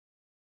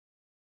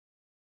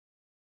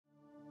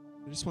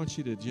just want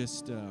you to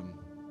just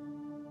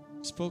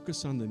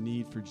focus on the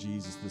need for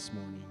Jesus this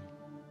morning.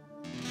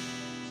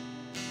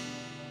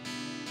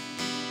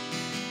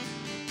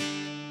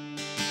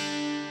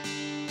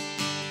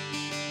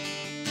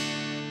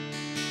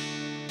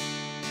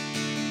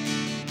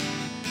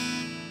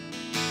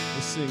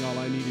 Let's sing All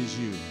I Need Is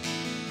You.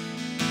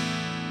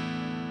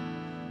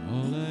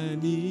 All I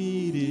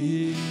need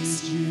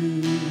is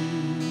you.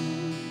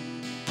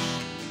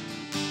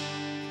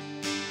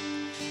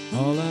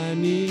 All I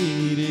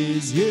need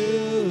is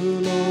you,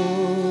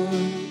 Lord,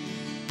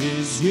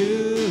 is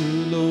you,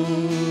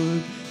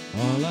 Lord.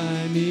 All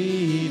I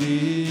need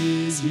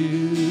is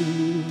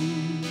you.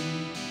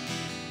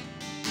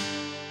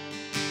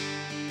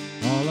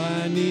 All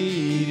I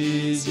need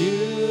is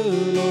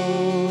you,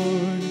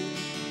 Lord,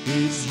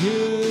 is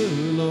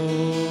you,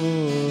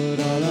 Lord.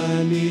 All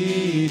I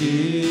need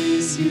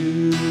is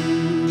you.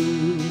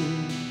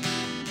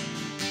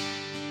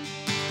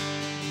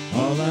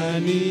 All I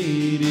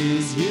need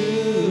is you,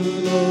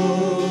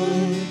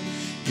 Lord,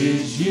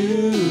 is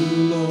you,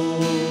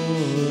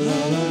 Lord.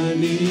 All I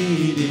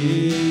need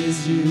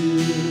is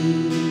you.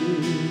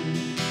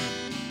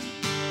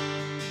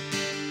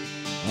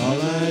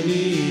 All I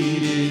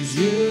need is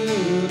you,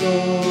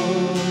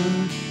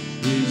 Lord,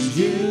 is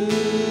you.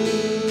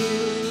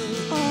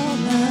 All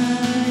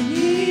I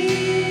need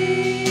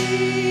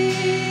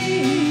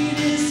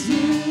is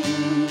you.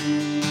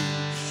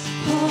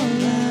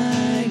 All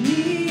I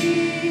need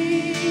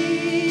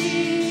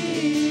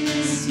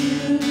is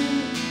you.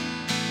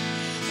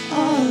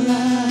 All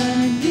I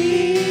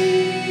need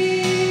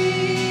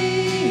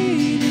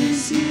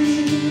is you.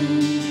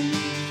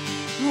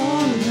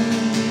 All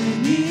I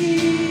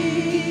need is you.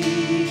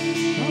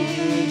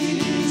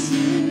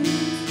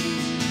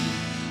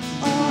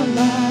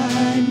 All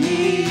I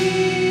need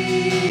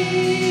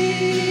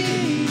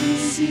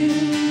is you.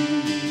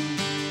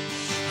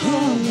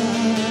 All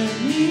I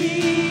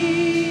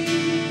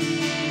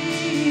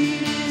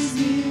need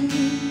is you.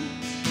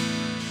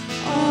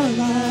 All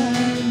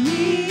I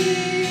need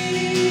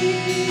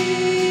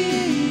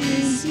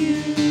is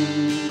you.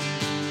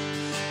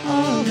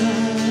 All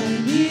I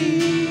need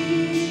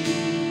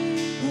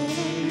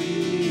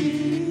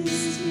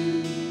is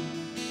you.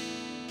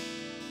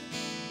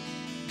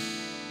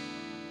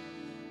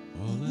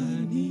 All I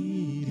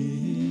need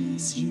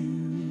is you.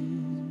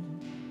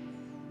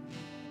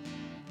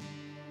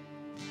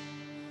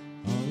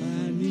 All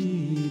I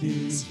need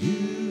is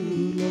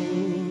you,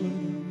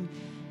 Lord,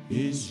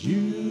 is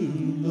you,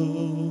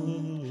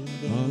 Lord.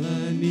 All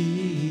I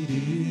need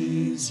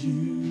is you.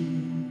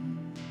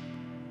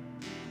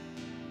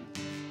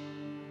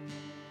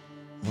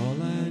 All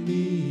I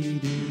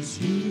need is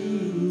you,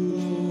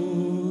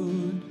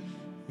 Lord,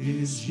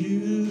 is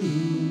you,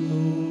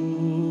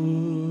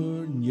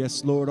 Lord.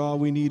 Yes, Lord, all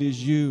we need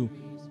is you.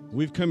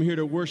 We've come here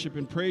to worship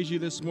and praise you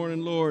this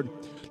morning, Lord.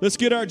 Let's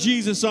get our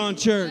Jesus on,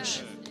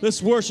 church.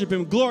 Let's worship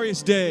him.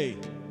 Glorious day.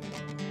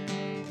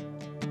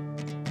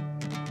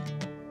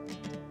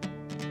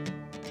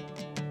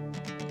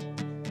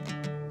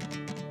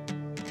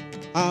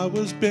 I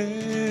was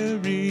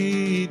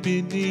buried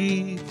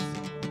beneath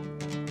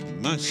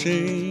my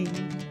shame.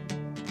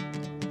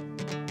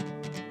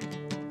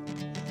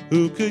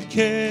 Who could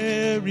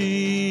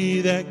carry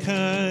that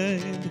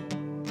kind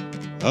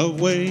of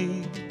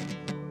weight?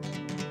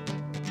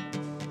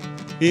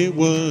 It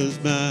was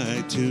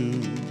my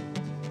tomb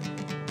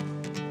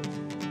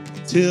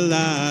till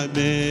I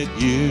met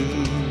you.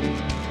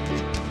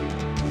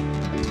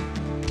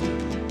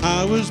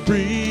 I was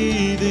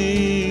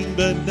breathing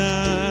but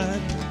not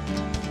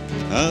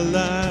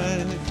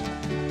alive.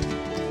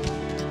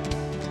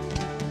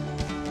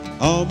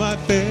 All my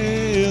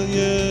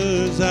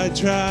failures I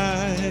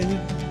tried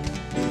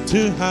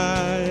to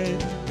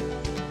hide.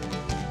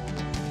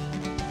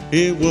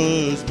 It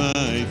was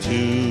my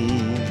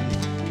tomb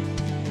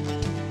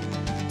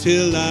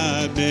till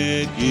I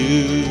met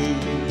you.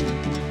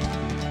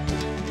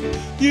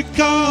 You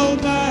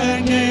called my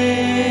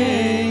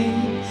name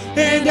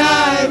and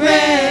I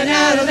ran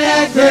out of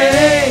that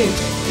grave,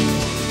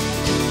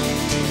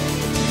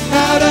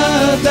 out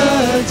of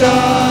the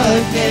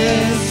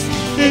darkness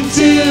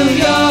into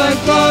your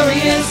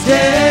glorious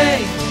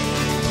day.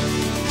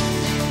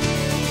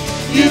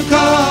 You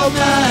called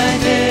my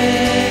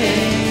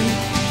name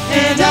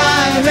and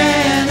I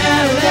ran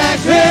out of that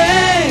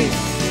grave,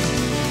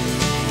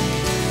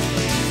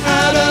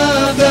 out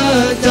of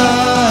the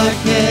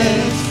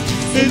darkness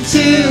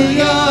into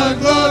your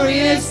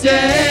glorious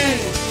day.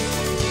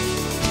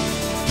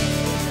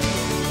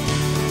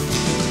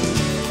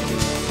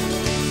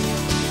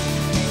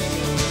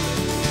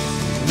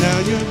 Now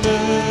your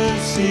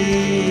mercy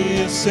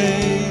has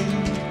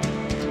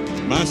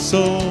saved my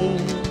soul.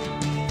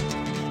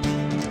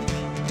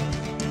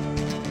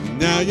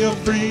 Now your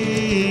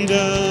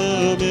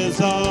freedom is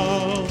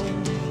all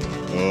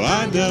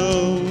I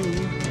know.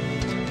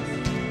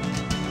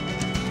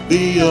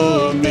 The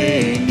old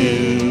me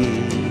new,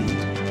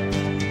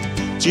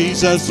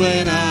 Jesus,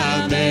 when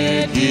I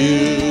met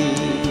you.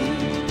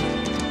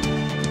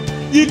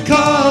 You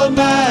called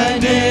my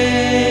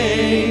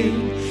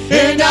name,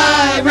 and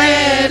I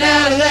ran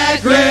out of that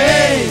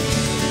grave,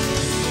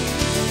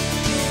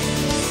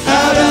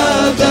 out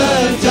of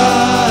the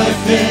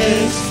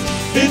darkness,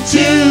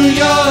 into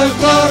your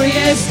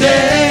glorious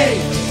day.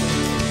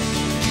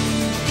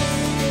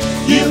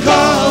 You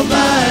called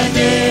my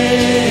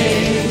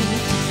name,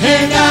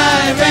 and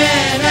I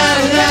ran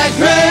out of that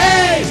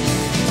grave,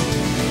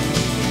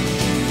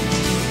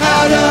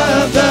 out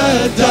of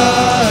the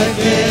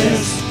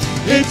darkness,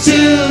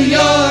 into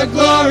your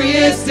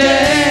glorious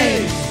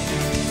day.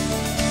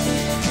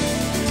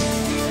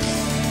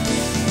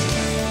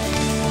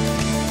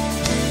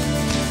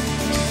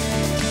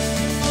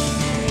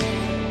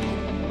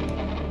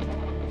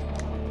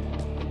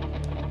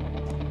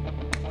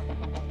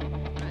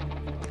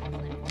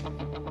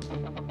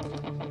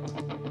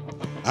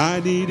 I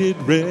needed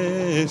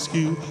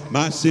rescue,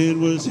 my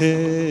sin was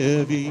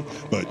heavy,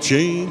 but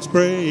chains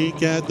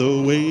break at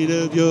the weight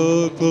of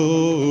your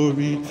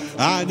glory.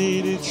 I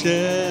needed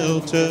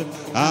shelter,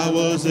 I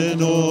was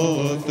an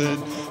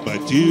orphan,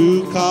 but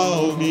you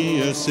called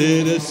me a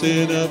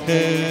citizen of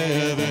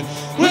heaven.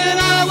 When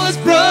I was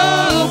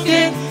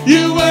broken,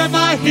 you were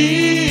my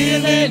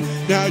healing.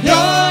 Now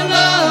your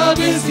love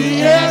is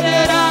the air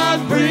that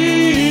I'm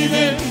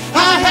breathing.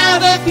 I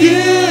have a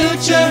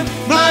future,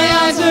 my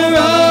eyes are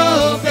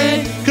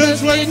open,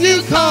 'cause when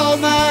you call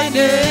my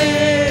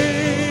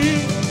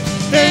name,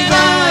 and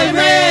I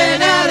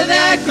ran out of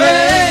that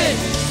grave,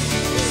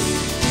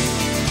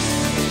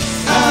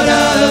 out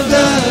of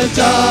the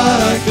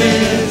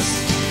darkness,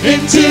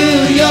 into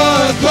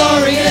your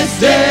glorious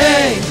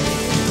day.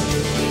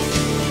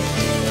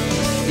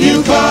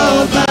 You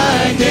called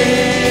my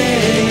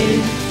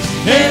name,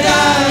 and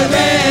I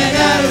ran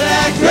out of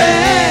that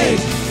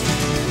grave,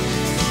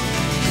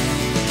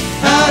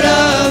 out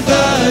of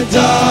the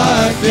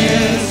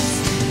darkness,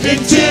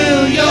 into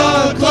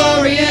your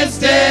glorious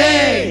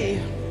day.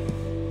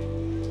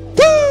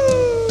 Woo!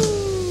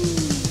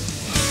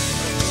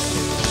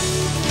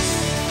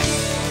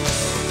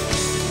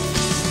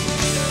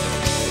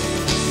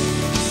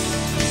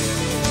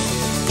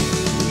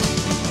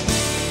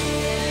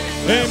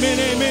 Amen,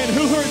 amen.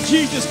 Who heard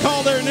Jesus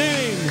call their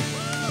name?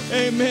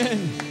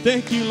 Amen.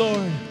 Thank you,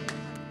 Lord.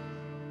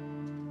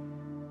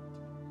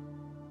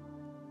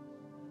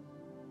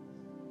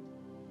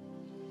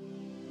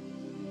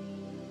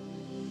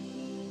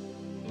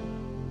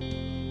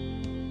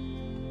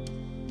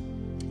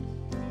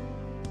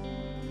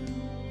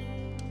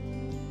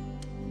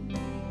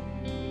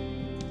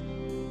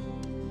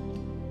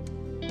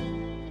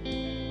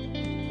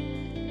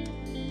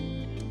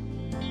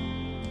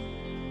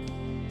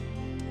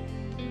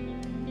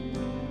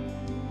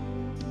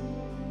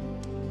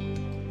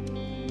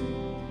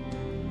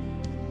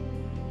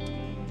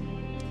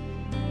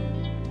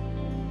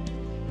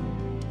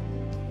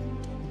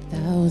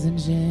 Thousand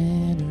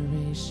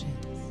generations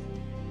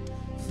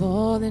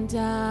falling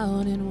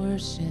down in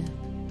worship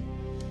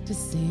to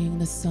sing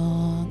the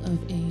song of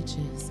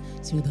ages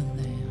to the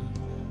Lamb.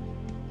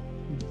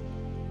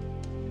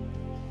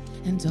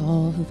 And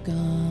all who've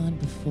gone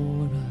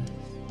before us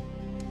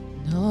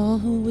and all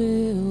who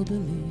will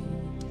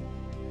believe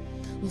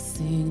will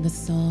sing the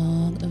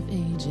song of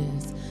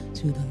ages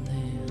to the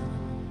Lamb.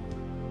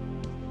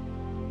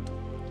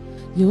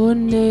 Your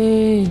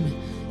name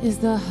is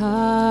the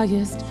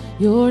highest.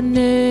 Your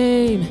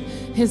name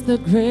is the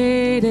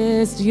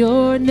greatest.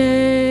 Your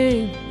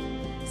name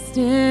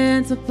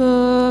stands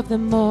above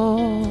them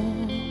all.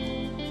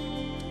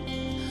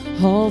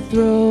 All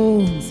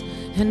thrones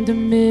and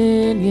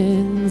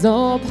dominions,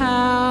 all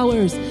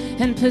powers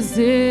and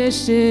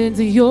positions.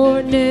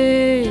 Your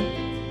name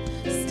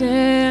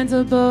stands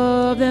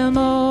above them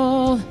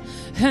all.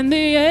 And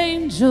the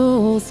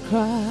angels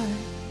cry,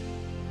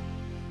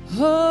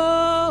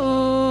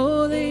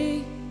 holy.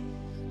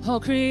 All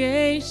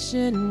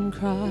creation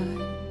cry,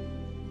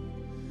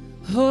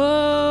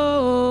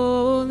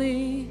 holy,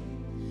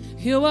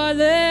 you are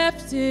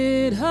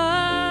lifted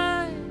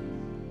high,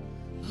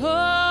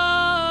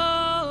 holy,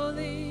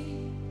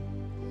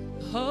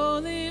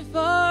 holy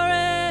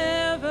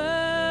forever.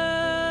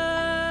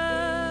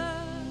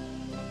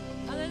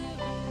 Hallelujah.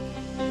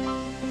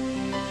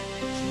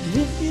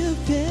 If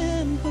you've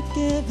been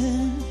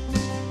forgiven,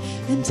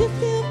 and if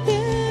you've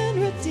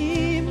been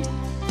redeemed,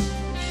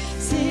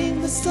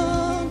 sing the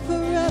song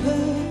forever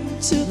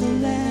to the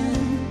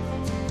Lamb.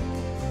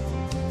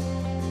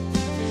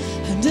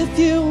 And if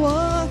you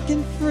walk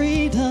in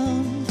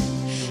freedom,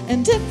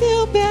 and if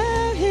you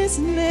bear His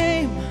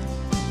name,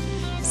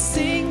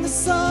 sing the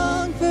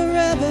song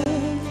forever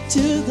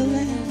to the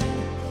Lamb.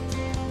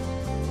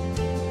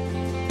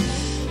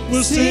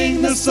 We'll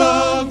sing the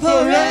song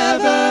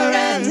forever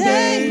and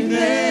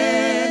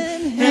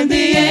amen. And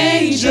the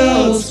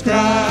angels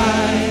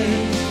cry,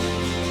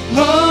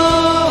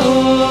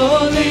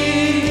 holy,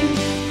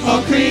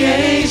 all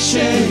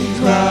creation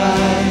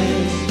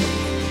cries,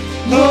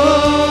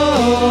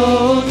 holy,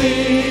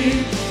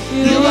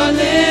 you are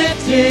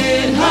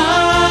lifted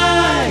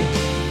high,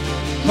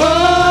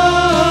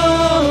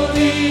 holy,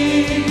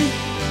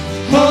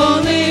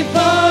 holy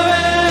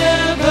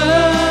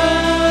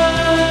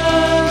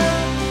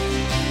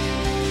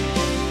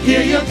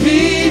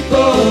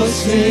people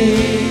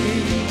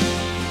sing,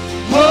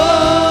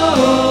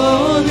 holy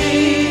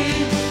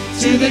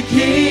to the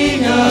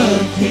King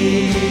of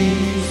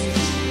Kings.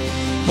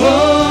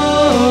 Holy,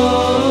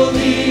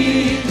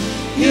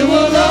 you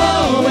will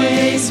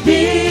always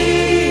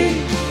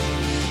be.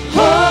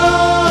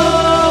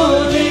 Holy,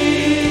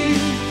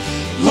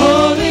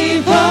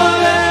 holy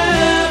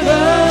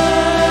forever.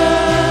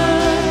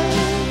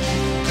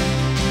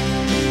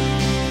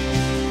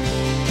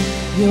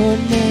 Your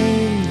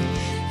name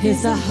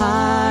is the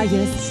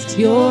highest.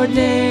 Your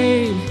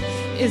name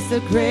is the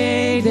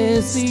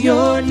greatest.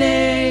 Your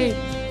name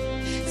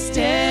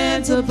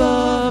stands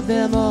above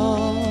them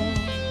all.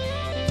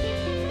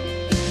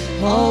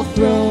 All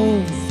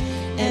thrones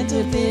and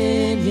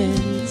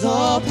dominions,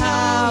 all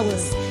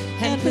powers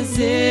and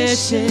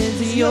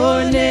positions,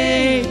 your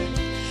name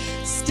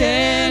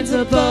stands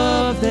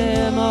above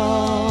them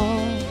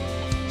all.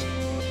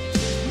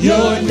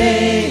 Your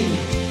name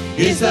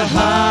is the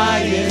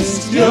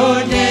highest,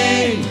 your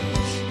name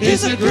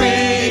is the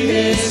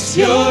greatest,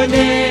 your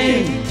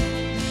name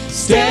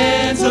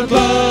stands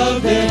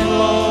above them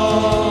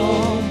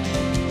all.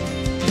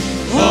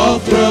 All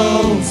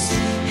thrones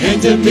and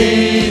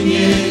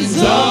dominions,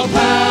 all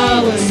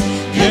powers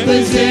and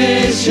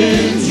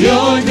positions,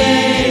 your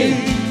name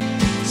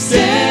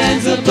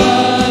stands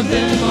above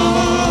them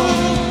all.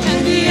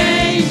 And the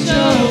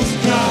angels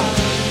cry,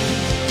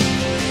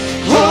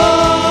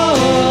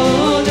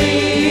 holy,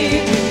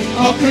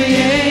 all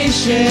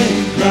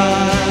creation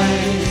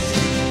cries,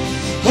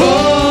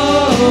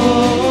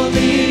 holy,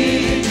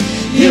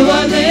 you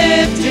are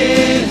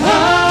lifted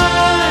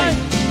high,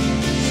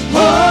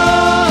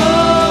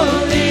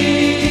 holy,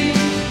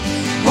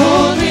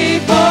 holy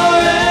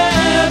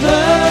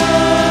forever.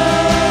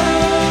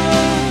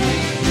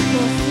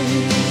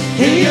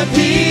 Hear your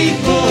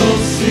people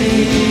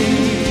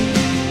sing,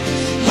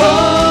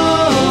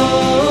 holy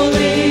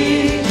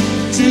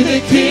to the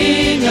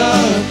King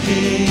of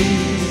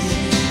Kings.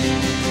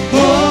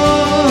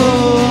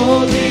 Holy,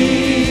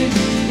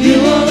 you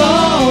will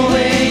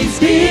always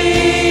be.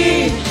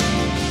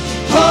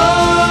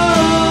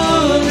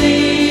 Holy,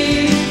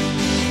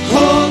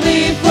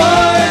 holy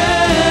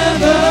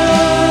forever.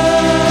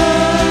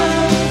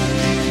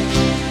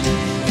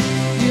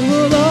 You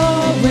will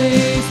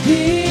always be.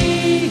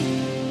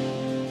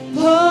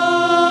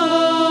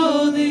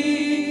 Holy,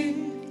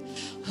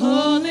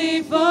 holy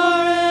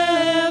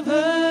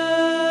forever.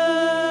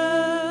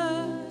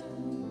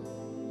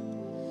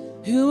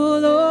 You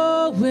will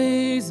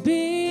always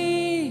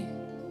be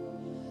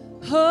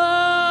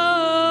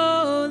holy,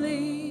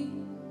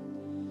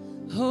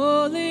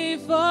 holy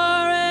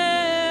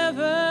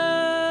forever.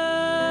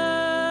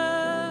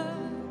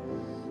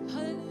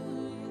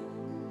 Hallelujah.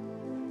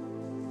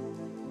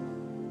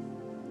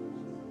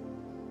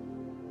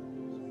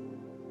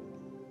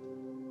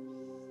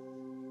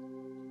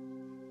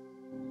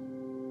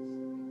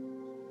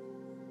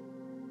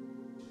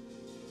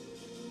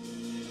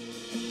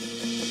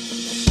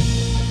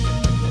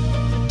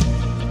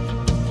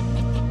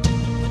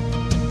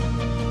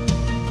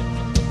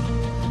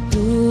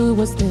 Who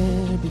was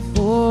there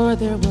before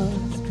there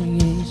was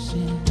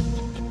creation?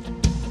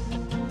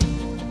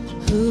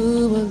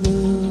 Who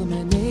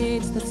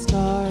illuminates the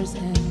stars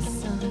and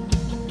sun?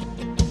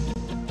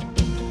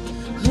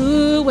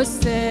 Who was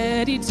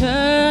set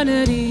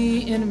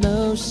eternity in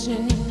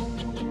motion?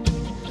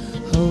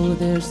 Oh,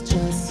 there's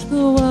just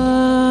the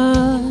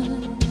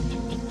one.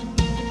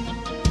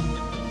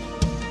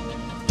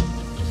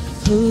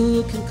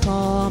 Who can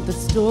calm the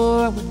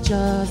storm with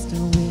just a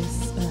whisper?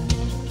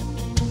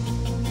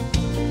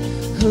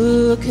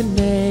 Who can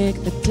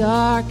make the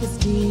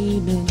darkest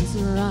demons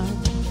run?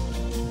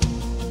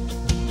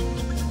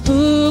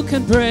 Who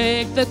can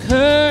break the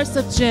curse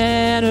of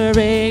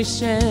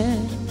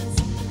generations?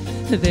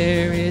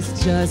 There is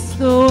just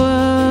the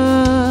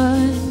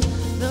one,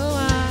 the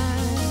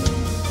one.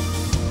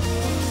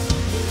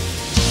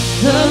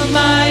 The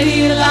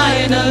mighty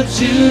Lion of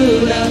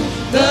Judah,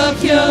 the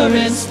pure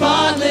and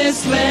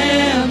spotless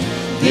Lamb,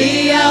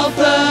 the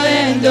Alpha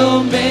and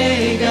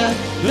Omega,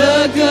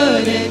 the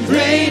good and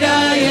great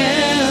I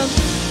am,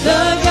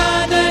 the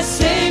God that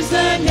saves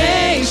the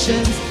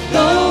nations,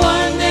 the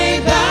one they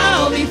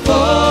bow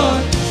before.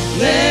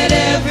 Let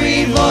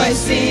every voice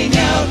sing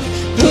out,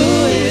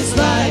 who is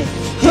like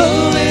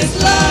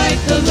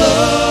the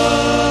Lord?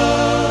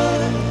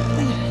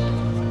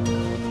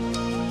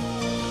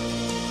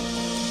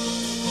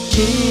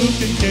 Who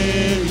can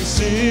carry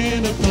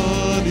sin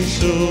upon his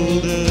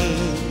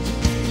shoulders?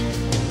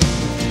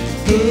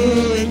 Who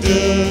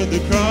endured the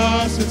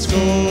cross and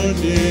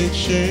scorned its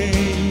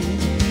shame?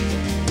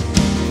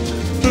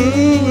 Who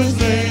was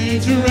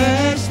laid to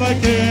rest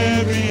like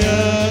every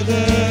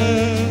other,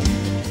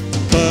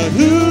 but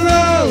who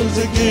rose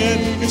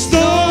again and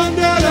stormed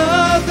out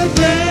of the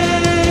grave?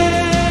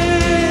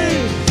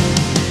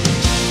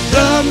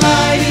 The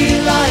mighty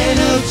Lion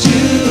of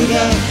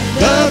Judah,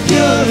 the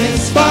pure and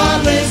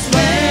spotless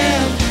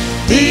Lamb,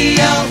 the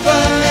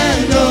Alpha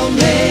and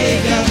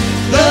Omega,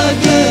 the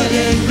good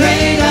and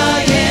great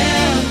I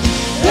am,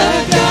 the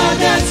God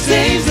that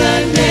saves us.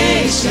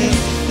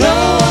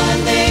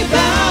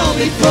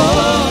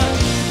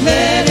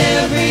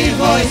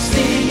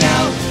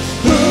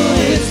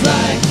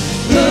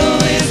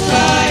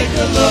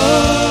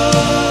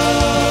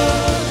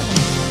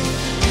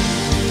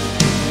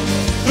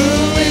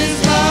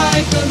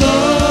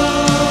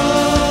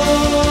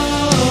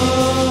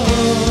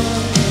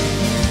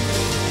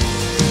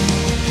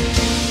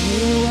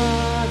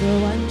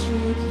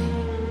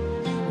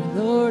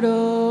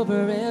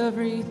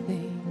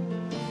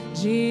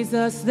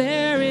 Jesus,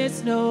 there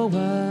is no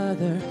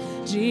other.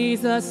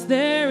 Jesus,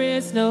 there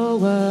is no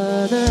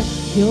other.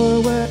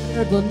 Your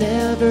word will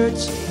never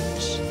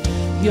change.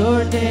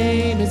 Your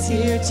name is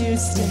here to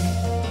stay.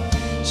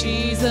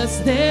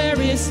 Jesus, there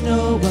is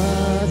no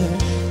other.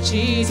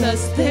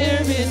 Jesus,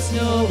 there is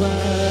no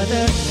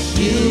other.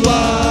 You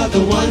are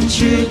the one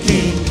true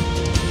King,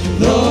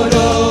 Lord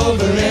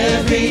over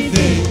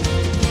everything.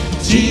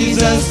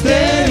 Jesus,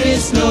 there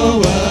is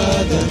no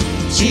other.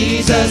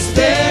 Jesus,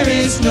 there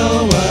is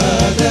no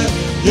other.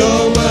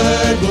 Your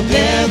word will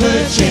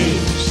never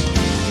change.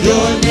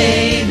 Your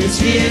name is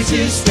here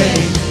to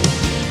stay.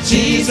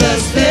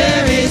 Jesus,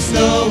 there is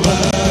no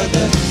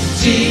other.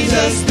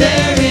 Jesus,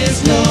 there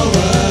is no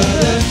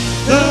other.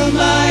 The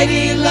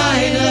mighty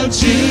Lion of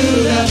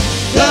Judah,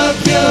 the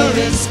pure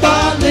and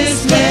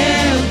spotless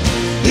Lamb,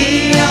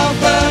 the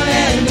Alpha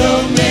and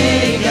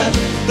Omega,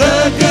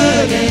 the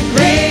good and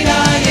great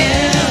I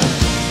am,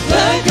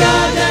 the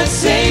God that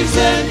saves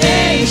the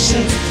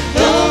nations,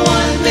 the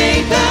one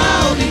they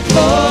bow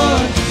before.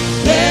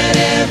 Let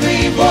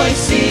every voice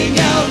sing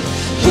out,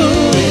 who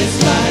is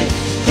like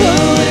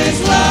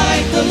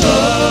the Lord?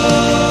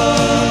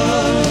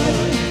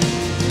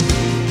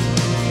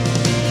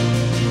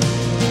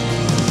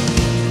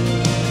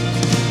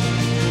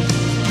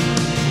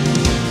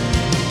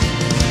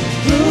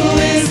 Who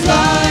is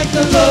like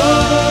the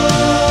Lord?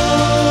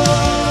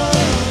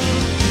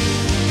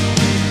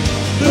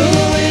 Who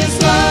is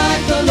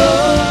like the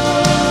Lord?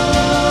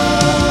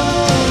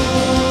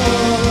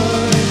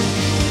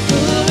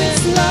 Who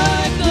is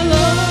like the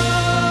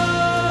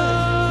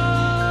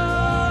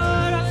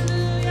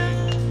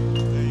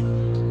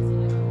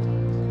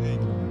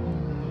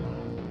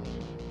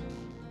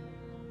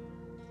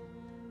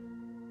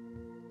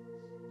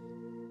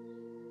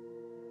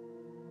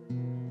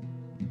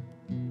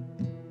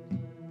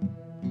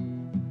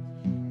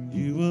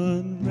You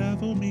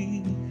unravel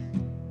me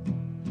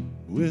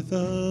with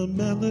a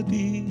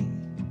melody.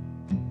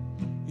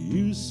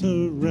 You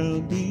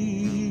surround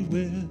me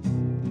with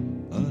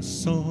a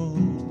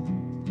song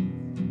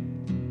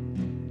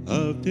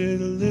of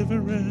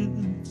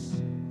deliverance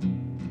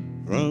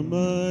from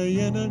my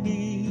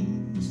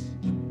enemies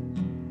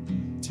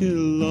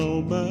till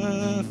all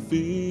my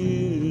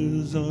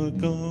fears are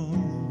gone.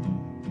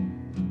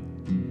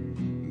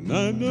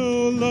 I'm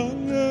no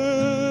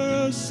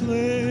longer a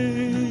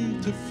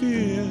slave to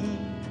fear.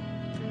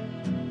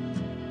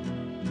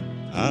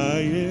 I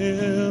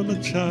am a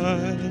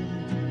child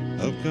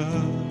of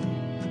God,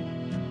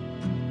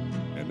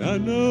 and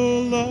I'm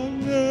no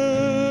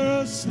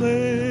longer a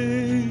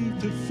slave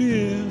to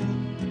fear.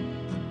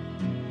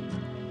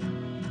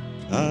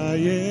 I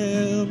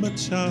am a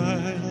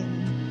child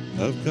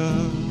of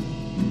God.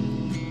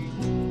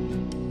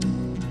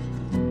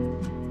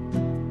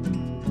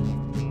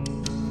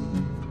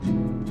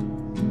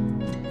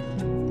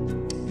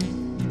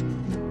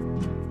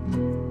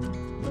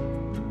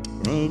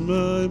 From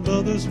my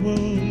mother's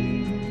womb,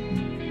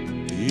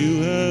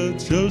 you have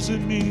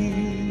chosen me.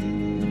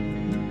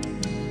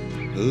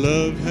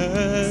 Love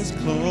has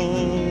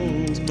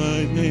called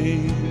my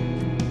name.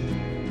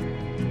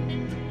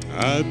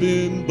 I've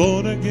been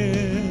born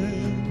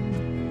again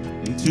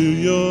to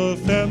your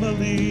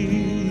family.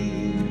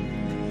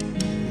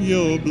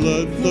 Your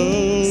blood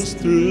flows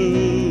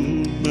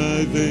through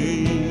my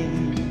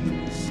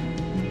veins.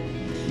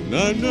 And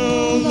I'm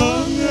no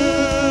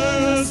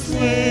longer a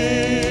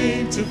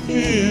slave to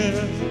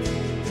fear.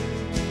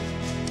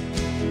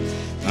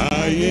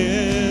 I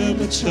am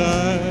a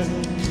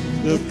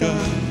child of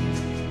God,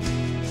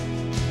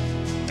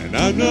 and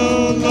I'm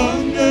no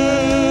longer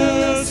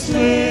a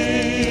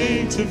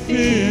slave to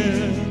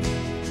fear.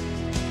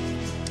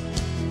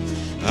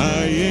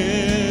 I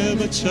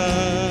am a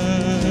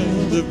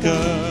child of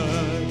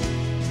God.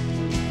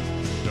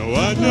 No,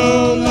 I'm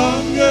no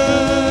longer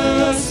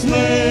a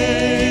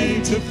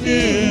slave to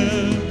fear.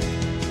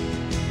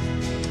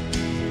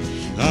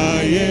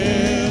 I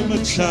am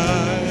a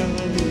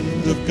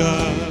child of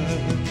God.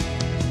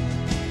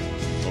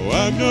 Oh,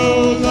 I'm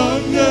no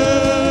longer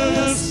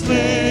a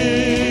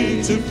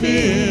slave to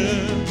fear.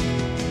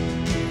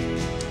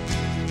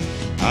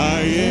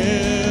 I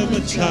am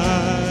a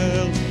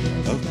child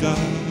of God.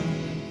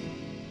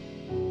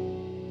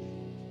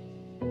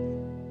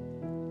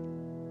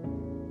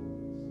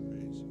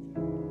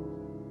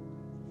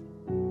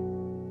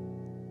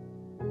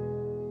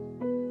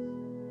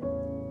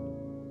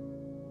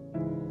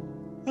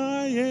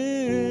 I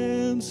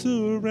am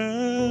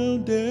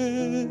surrounded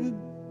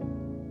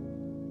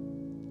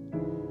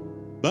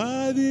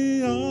by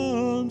the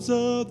arms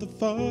of the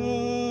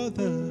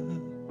Father.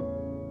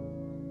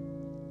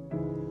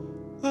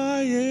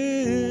 I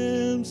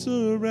am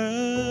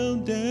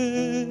surrounded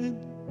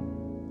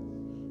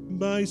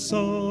by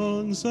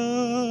songs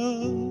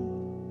of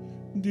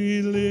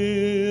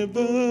deliverance.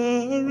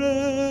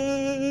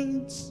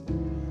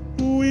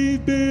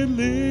 We've been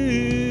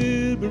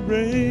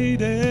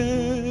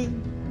liberated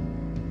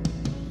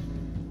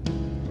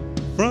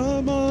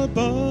from our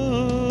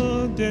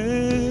bondage.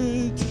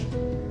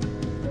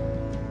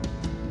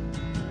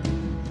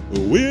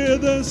 We're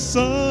the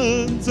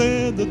sons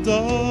and the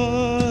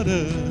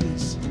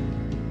daughters.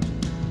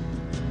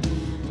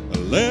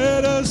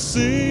 Let us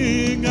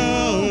sing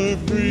our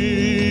freedom.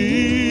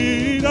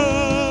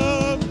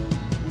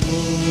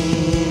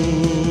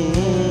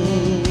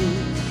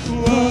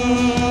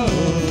 Whoa,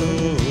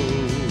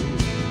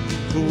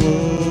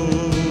 whoa,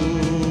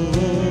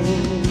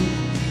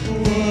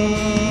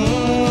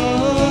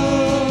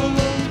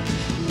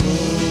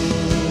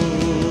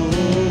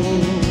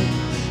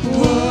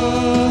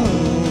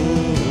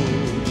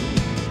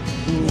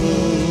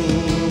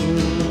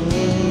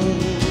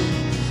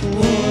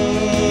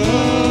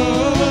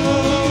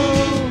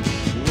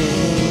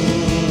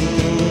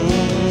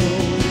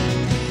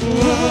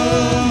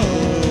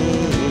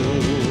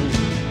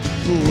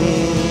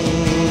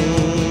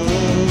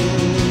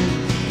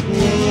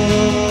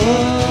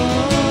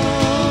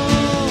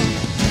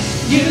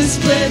 You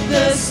split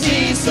the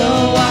sea so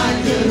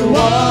I could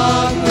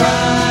walk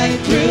right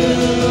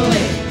through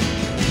it.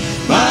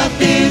 My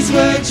fears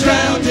were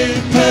drowned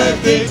in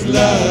perfect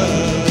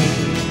love.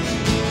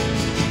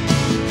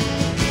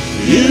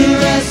 You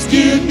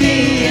rescued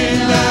me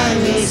and I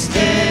will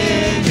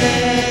stand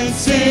and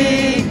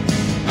sing.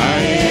 I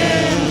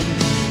am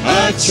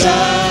a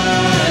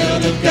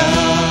child of God.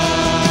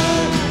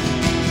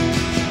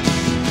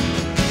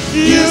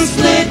 You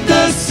split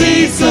the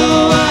sea so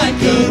I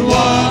could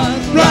walk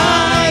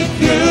right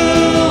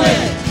through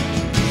it.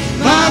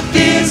 My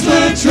fears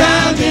were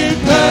drowned in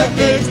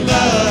perfect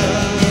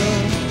love.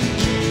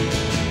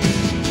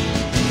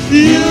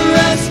 You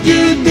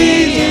rescued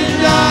me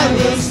and I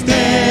will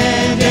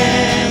stand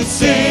and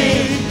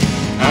sing.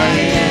 I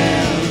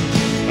am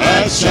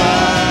a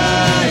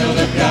child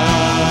of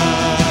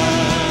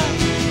God.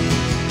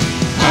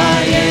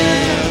 I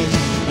am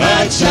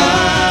a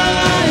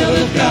child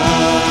of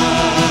God.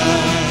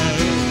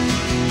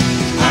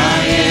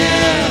 I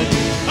am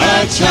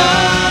a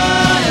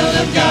child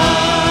of God.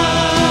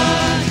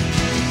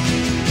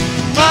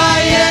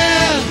 I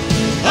am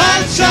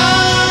a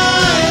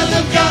child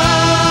of God.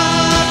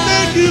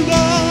 Thank you,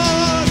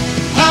 Lord.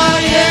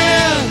 I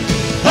am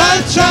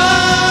a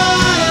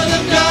child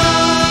of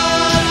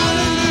God.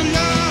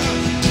 Hallelujah.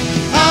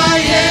 I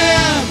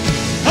am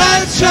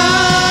a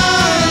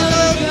child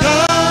of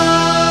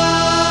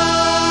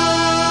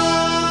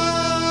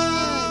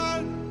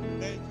God.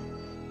 Thank you.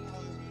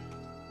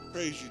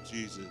 Praise you,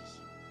 Jesus.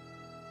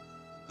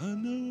 I'm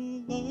no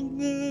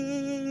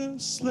longer a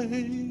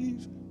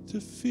slave to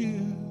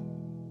fear.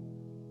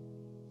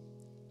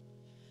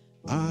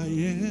 I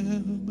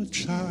am a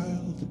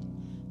child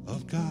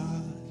of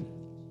God.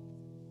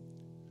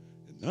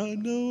 And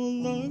I'm no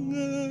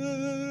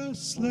longer a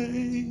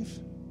slave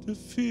to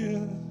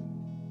fear.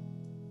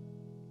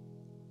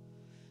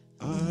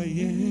 I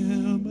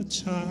am a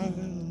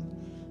child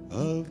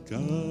of God.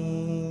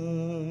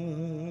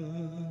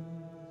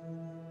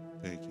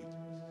 Thank you.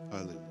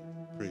 Hallelujah.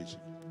 Praise you.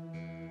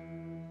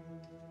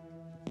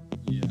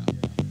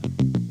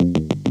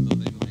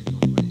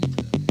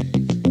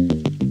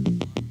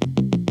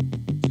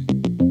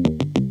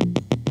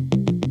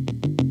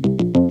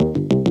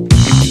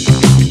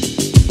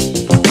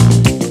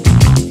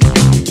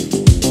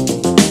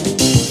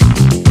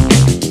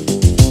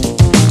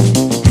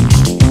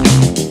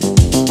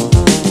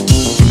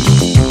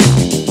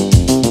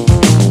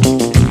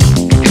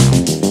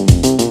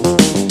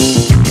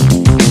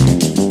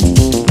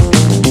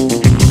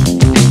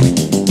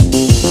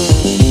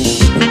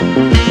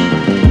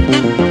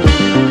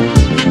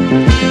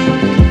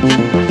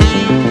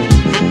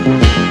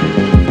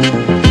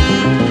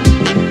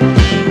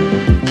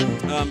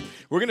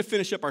 We're going to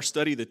finish up our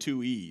study of the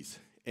two E's.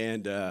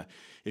 And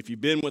if you've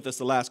been with us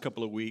the last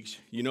couple of weeks,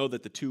 you know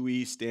that the two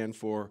E's stand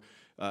for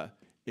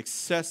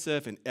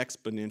excessive and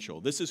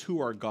exponential. This is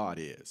who our God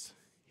is.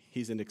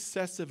 He's an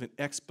excessive and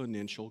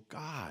exponential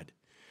God.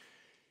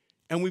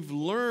 And we've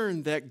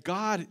learned that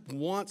God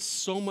wants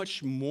so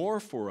much more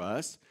for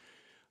us,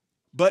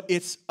 but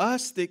it's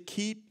us that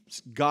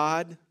keeps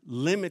God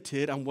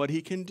limited on what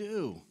he can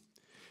do.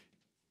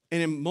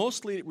 And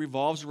mostly it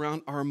revolves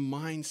around our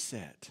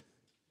mindset.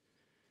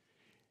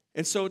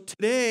 And so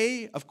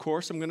today, of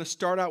course, I'm going to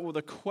start out with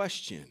a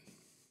question.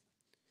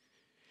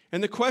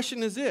 And the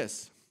question is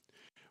this: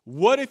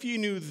 what if you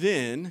knew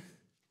then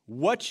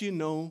what you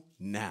know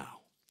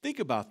now?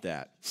 Think about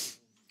that.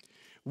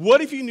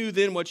 What if you knew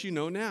then what you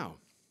know now?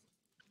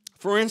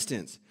 For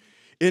instance,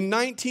 in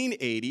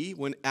 1980,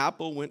 when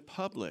Apple went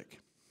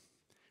public,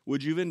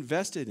 would you have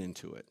invested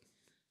into it?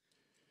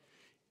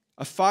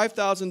 A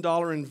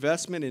 $5,000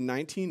 investment in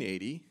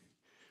 1980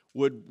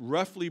 would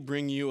roughly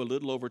bring you a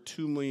little over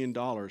 $2 million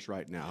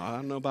right now. I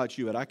don't know about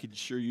you, but I could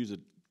sure use a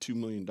 $2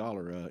 million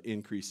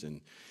increase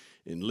in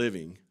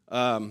living.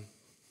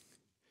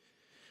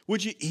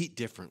 Would you eat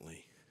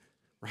differently,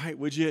 right?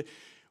 Would you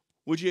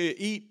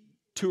eat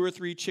 2 or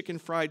 3 chicken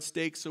fried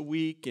steaks a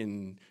week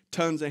and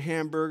tons of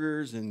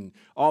hamburgers and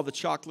all the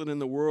chocolate in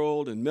the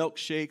world and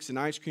milkshakes and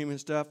ice cream and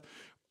stuff?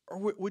 Or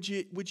would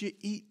you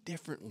eat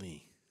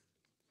differently?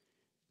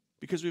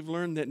 Because we've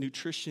learned that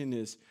nutrition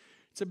it's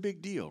a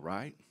big deal,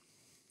 right?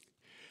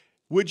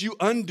 Would you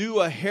undo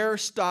a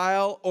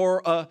hairstyle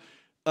or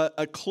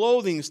a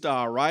clothing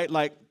style, right?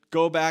 Like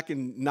go back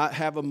and not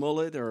have a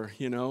mullet or,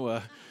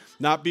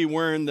 not be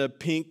wearing the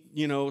pink,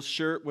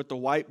 shirt with the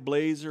white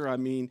blazer. I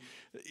mean,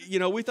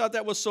 we thought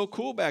that was so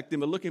cool back then.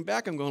 But looking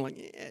back, I'm going like,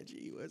 yeah,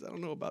 gee whiz, I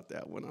don't know about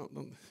that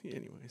one.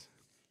 Anyways.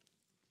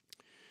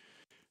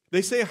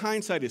 They say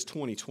hindsight is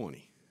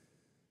 20/20.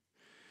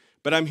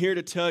 But I'm here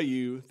to tell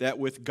you that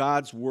with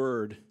God's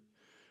word,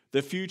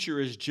 the future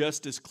is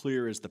just as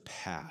clear as the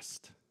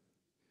past.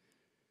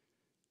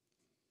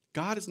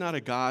 God is not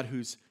a God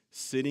who's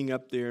sitting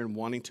up there and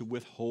wanting to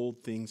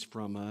withhold things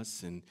from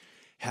us and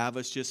have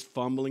us just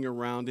fumbling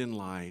around in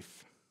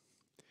life.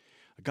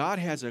 God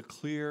has a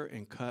clear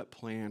and cut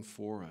plan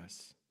for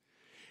us.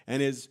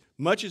 And as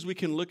much as we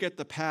can look at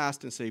the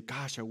past and say,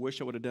 gosh, I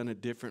wish I would have done it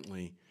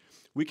differently,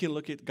 we can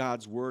look at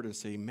God's word and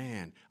say,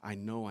 man, I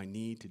know I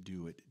need to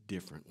do it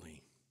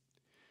differently.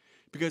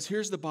 Because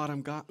here's the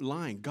bottom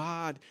line.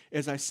 God,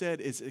 as I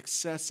said, is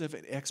excessive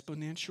and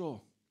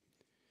exponential.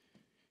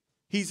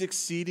 He's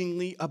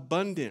exceedingly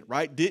abundant,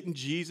 right? Didn't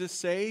Jesus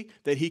say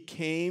that he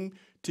came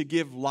to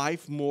give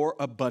life more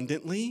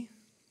abundantly?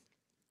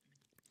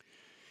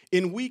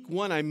 In week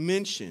 1, I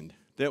mentioned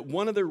that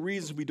one of the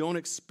reasons we don't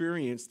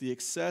experience the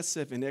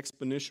excessive and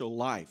exponential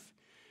life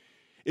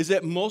is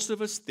that most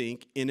of us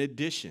think in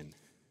addition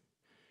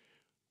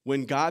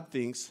when God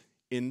thinks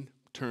in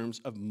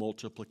terms of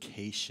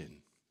multiplication.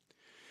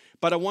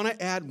 But I want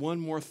to add one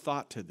more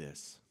thought to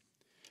this.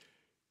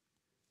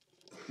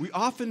 We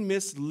often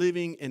miss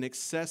living an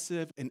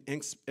excessive and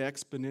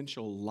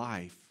exponential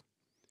life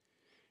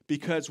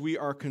because we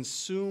are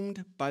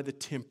consumed by the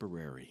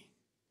temporary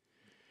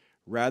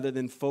rather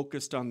than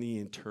focused on the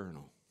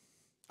eternal.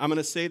 I'm going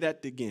to say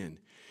that again.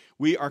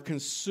 We are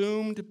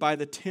consumed by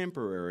the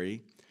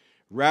temporary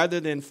rather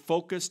than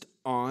focused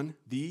on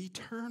the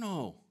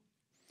eternal.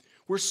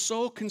 We're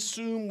so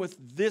consumed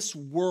with this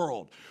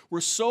world.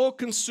 We're so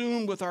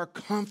consumed with our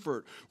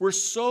comfort. We're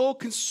so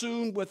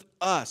consumed with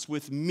us,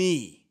 with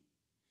me.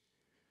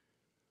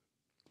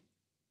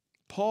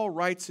 Paul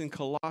writes in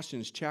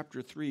Colossians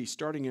chapter 3,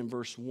 starting in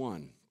verse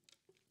 1.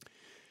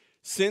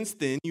 Since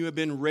then you have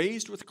been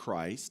raised with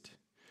Christ.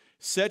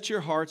 Set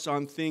your hearts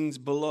on things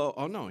below.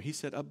 Oh no, he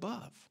said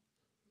above.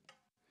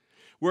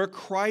 Where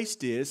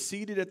Christ is,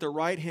 seated at the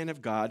right hand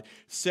of God,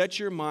 set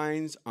your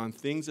minds on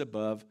things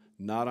above,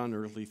 not on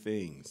earthly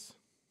things.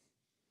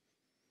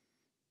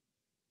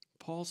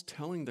 Paul's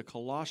telling the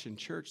Colossian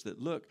church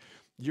that, look,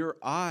 your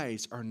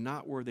eyes are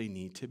not where they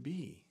need to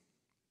be.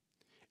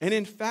 And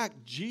in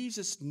fact,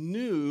 Jesus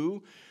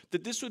knew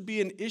that this would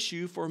be an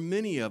issue for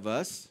many of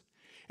us.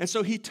 And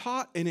so he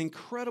taught an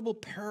incredible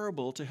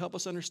parable to help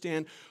us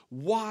understand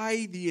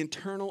why the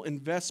internal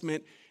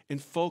investment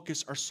and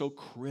focus are so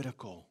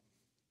critical.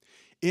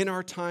 In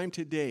our time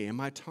today, in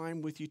my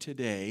time with you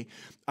today,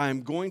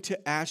 I'm going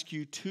to ask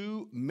you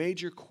 2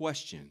 major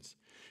questions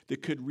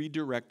that could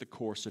redirect the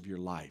course of your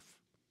life.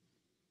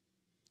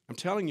 I'm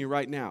telling you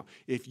right now,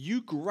 if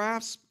you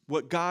grasp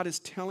what God is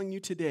telling you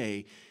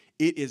today,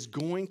 it is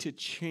going to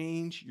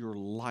change your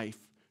life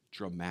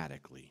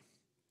dramatically.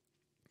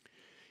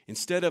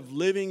 Instead of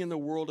living in the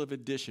world of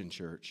addition,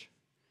 church,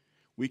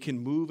 we can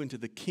move into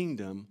the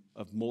kingdom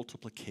of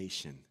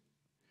multiplication.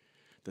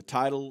 The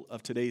title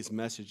of today's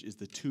message is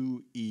The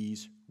 2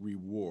 E's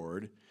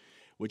Reward.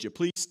 Would you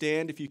please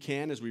stand if you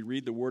can as we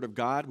read the Word of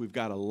God? We've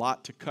got a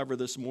lot to cover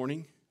this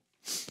morning.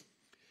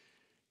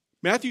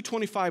 Matthew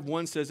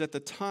 25:1 says, at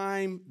that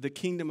time the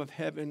kingdom of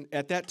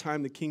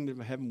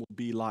heaven will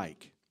be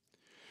like.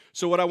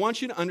 So what I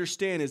want you to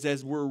understand is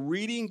as we're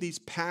reading these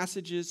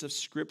passages of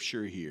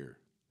Scripture here,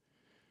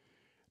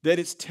 that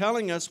it's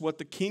telling us what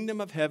the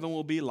kingdom of heaven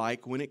will be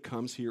like when it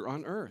comes here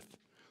on earth.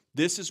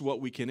 This is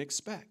what we can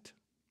expect.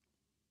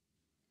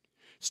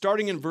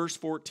 Starting in verse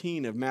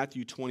 14 of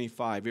Matthew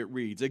 25, it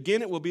reads,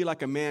 again, it will be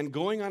like a man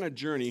going on a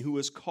journey who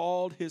has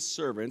called his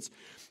servants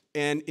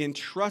and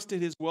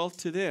entrusted his wealth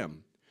to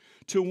them.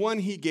 To one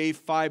he gave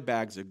 5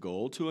 bags of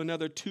gold, to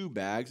another 2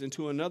 bags, and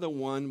to another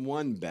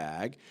 1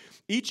 bag,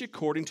 each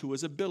according to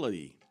his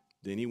ability.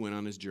 Then he went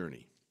on his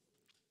journey.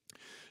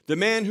 The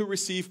man who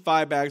received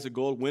 5 bags of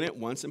gold went at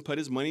once and put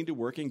his money to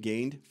work and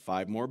gained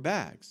 5 more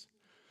bags.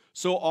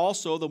 So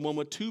also the one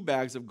with 2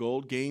 bags of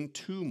gold gained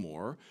 2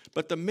 more.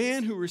 But the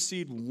man who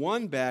received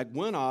 1 bag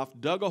went off,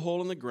 dug a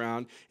hole in the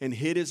ground, and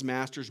hid his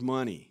master's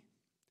money.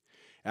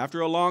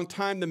 After a long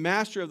time, the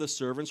master of the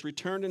servants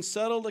returned and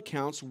settled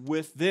accounts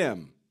with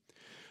them.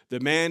 The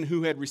man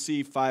who had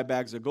received 5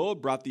 bags of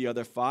gold brought the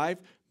other 5.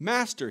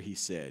 Master, he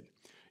said,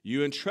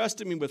 you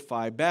entrusted me with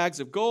 5 bags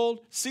of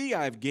gold. See,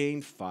 I've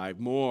gained 5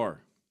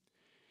 more.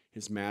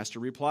 His master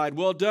replied,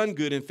 well done,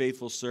 good and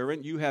faithful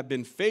servant. You have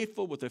been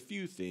faithful with a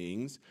few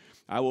things.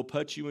 I will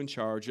put you in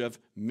charge of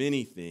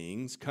many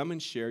things. Come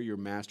and share your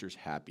master's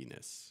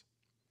happiness.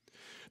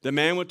 The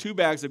man with 2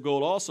 bags of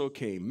gold also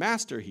came.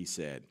 Master, he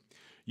said,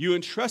 you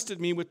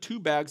entrusted me with 2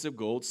 bags of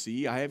gold.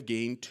 See, I have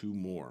gained 2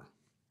 more.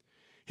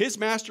 His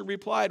master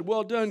replied,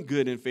 "Well done,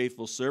 good and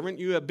faithful servant.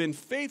 You have been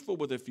faithful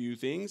with a few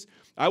things.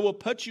 I will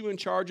put you in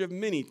charge of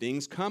many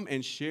things. Come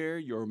and share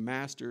your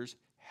master's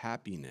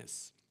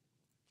happiness."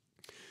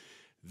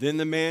 Then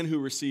the man who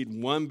received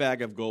 1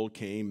 bag of gold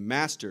came.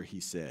 "Master,"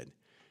 he said,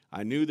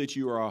 "I knew that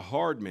you are a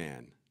hard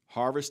man,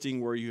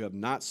 harvesting where you have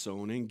not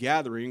sown and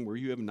gathering where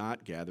you have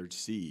not gathered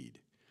seed.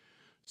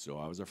 So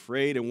I was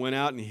afraid and went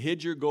out and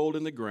hid your gold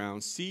in the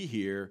ground. See,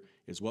 here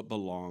is what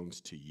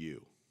belongs to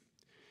you."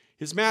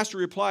 His master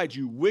replied,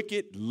 "You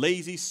wicked,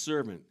 lazy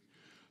servant.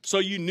 So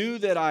you knew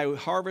that I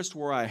harvest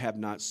where I have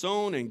not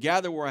sown and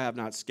gather where I have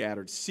not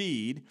scattered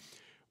seed.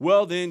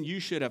 Well, then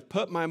you should have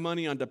put my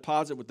money on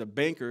deposit with the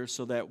banker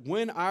so that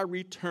when I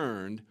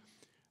returned,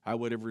 I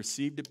would have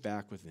received it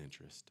back with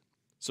interest.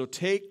 So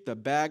take the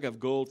bag of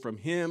gold from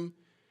him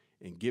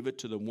and give it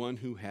to the one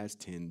who has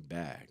 10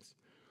 bags.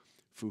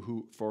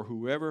 For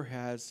whoever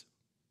has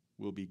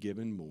will be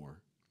given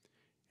more,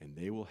 and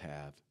they will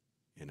have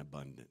in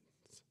abundance.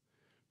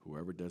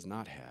 Whoever does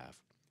not have,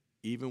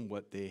 even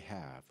what they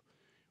have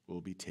will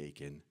be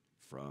taken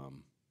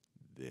from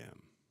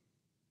them."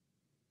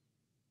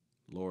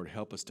 Lord,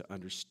 help us to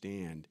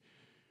understand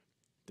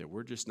that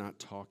we're just not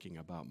talking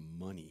about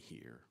money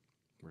here.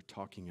 We're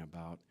talking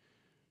about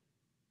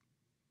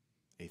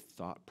a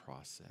thought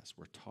process.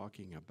 We're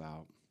talking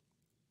about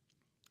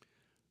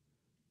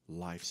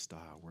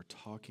lifestyle. We're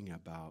talking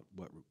about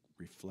what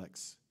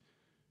reflects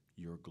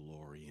your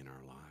glory in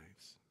our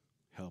lives.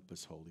 Help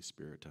us, Holy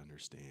Spirit, to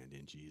understand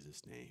in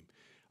Jesus' name.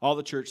 All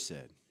the church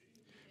said.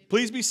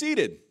 Please be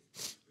seated.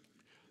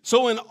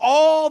 So in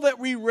all that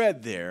we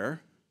read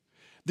there,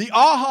 the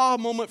aha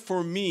moment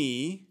for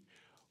me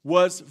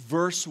was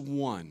verse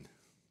 1.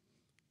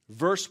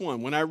 Verse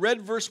 1. When I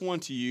read verse 1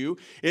 to you,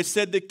 it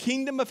said the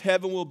kingdom of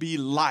heaven will be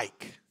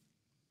like.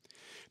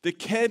 The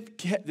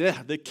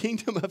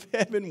kingdom of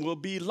heaven will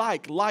be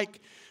like.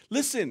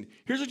 Listen,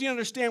 here's what you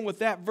understand with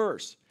that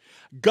verse.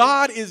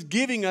 God is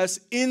giving us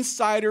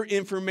insider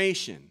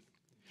information.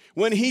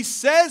 When he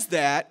says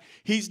that,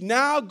 he's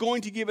now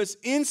going to give us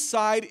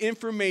inside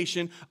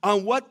information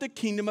on what the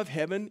kingdom of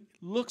heaven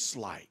looks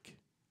like.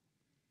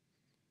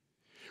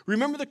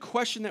 Remember the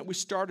question that we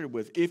started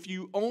with. If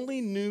you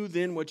only knew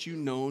then what you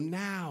know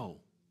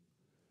now.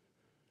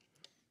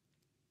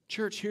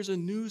 Church, here's a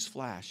news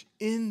flash.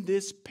 In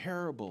this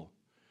parable,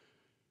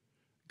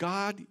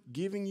 God is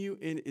giving you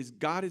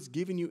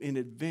in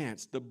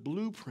advance the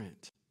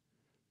blueprint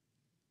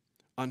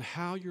on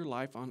how your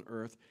life on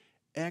earth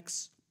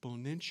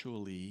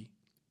exponentially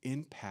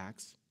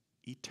impacts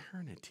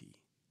eternity.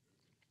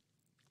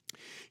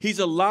 He's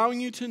allowing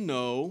you to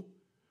know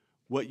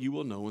what you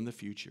will know in the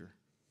future.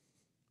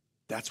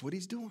 That's what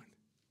he's doing.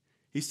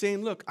 He's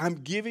saying, look, I'm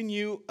giving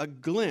you a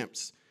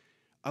glimpse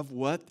of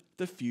what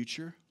the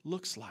future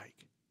looks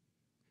like.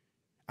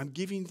 I'm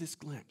giving you this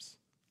glimpse.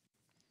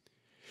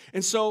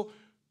 And so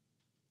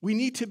we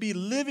need to be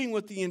living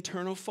with the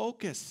internal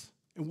focus.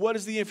 And what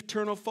is the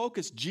eternal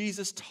focus?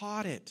 Jesus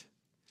taught it.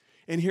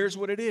 And here's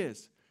what it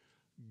is.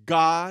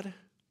 God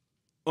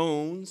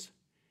owns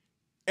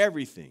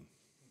everything.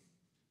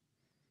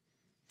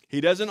 He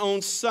doesn't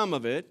own some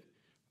of it.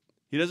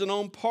 He doesn't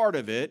own part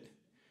of it.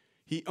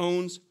 He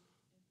owns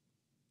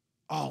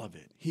all of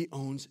it. He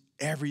owns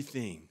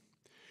everything.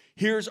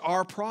 Here's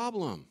our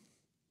problem.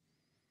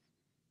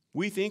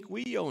 We think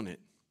we own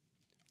it.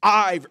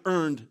 I've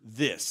earned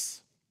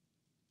this.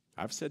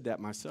 I've said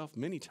that myself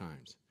many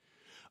times.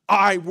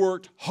 I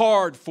worked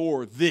hard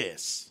for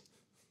this.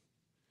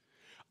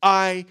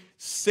 I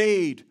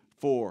saved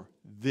for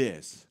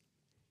this.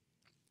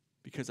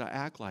 Because I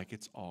act like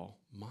it's all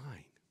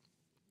mine.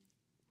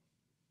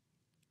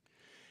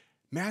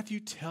 Matthew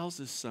tells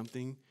us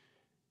something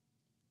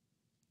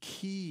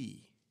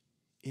key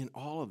in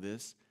all of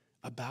this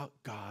about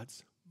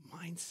God's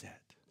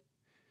mindset.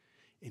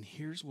 And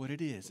here's what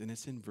it is, and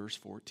it's in verse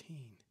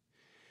 14.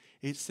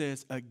 It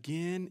says,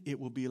 "Again, it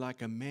will be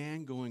like a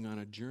man going on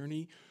a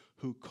journey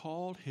who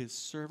called his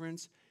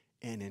servants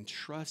and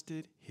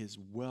entrusted his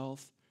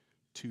wealth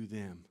to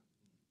them."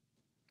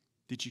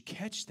 Did you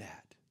catch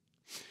that?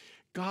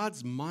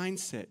 God's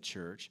mindset,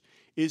 church,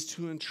 is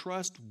to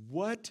entrust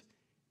what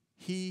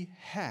he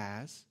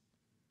has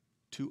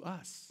to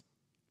us.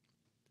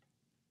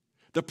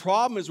 The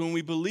problem is when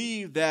we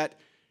believe that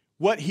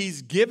what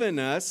he's given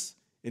us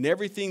and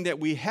everything that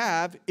we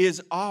have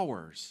is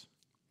ours.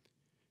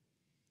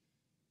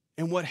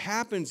 And what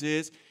happens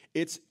is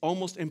it's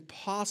almost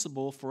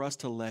impossible for us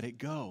to let it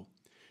go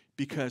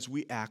because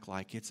we act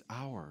like it's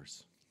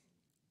ours.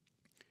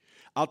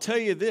 I'll tell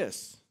you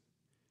this.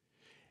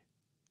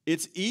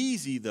 It's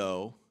easy,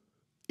 though.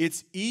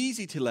 It's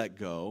easy to let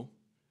go,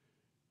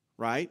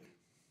 right?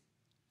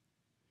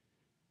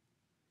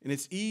 And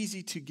it's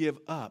easy to give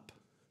up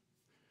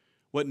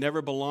what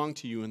never belonged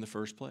to you in the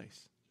first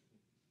place.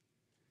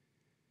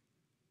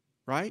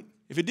 Right?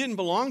 If it didn't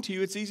belong to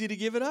you, it's easy to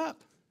give it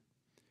up.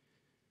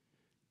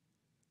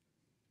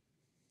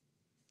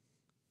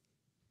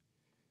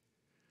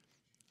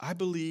 I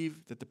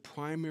believe that the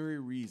primary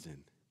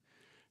reason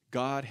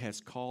God has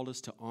called us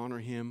to honor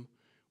him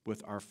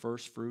with our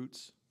first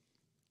fruits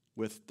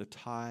with the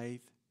tithe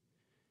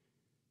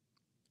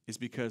is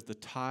because the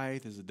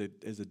tithe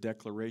is a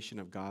declaration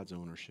of God's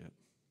ownership.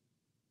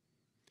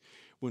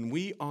 When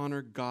we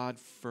honor God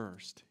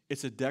first,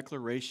 it's a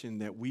declaration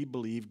that we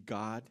believe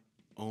God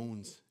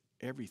owns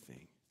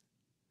everything.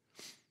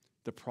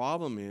 The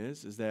problem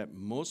is that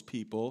most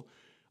people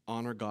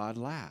honor God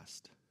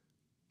last.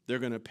 They're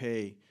going to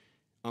pay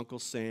Uncle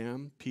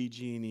Sam,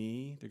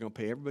 PG&E. They're going to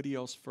pay everybody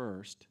else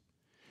first.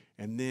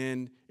 And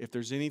then if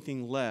there's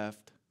anything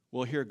left,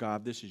 well, here,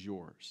 God, this is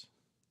yours.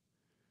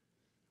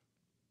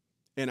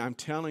 And I'm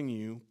telling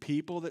you,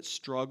 people that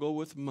struggle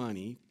with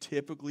money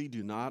typically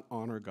do not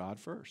honor God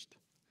first.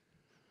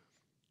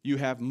 You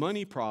have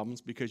money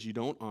problems because you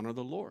don't honor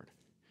the Lord.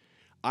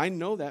 I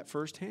know that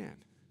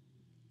firsthand.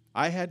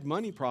 I had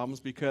money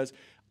problems because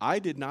I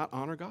did not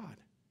honor God.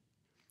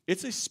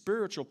 It's a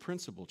spiritual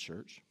principle,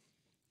 church.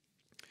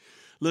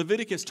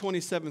 Leviticus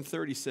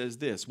 27:30 says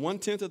this,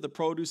 1/10 of the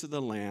produce of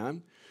the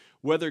land,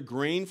 whether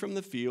grain from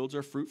the fields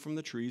or fruit from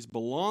the trees,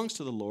 belongs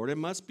to the Lord and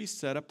must be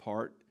set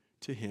apart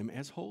to him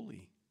as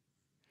holy.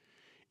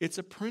 It's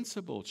a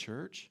principle,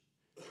 church.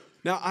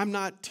 Now, I'm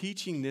not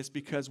teaching this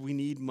because we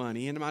need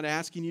money, and I'm not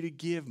asking you to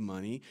give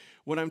money.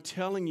 What I'm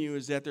telling you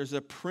is that there's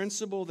a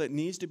principle that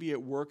needs to be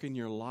at work in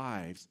your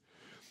lives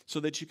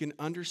so that you can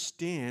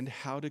understand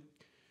how to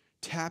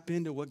tap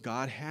into what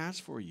God has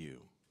for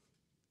you.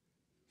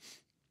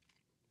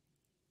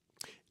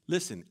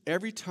 Listen,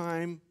 every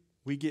time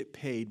we get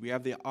paid, we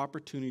have the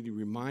opportunity to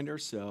remind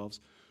ourselves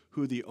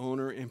who the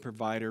owner and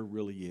provider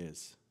really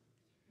is.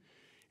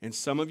 And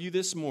some of you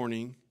this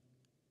morning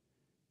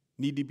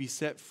need to be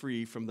set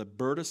free from the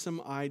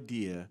burdensome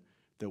idea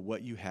that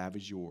what you have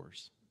is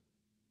yours,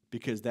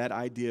 because that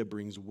idea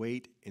brings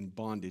weight and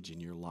bondage in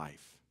your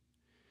life.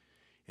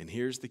 And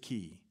here's the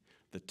key.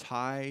 The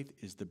tithe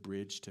is the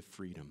bridge to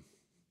freedom.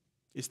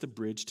 It's the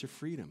bridge to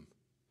freedom.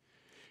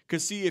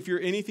 Because see, if you're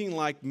anything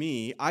like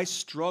me, I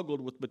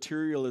struggled with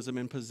materialism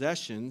and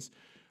possessions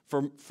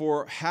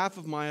for half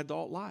of my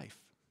adult life.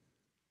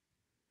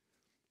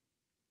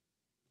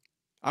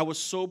 I was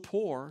so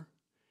poor,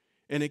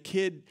 and a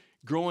kid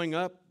growing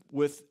up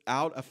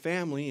without a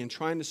family and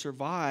trying to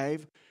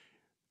survive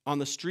on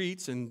the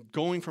streets and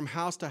going from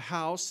house to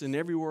house and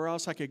everywhere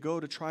else I could go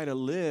to try to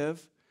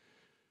live,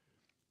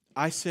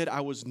 I said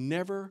I was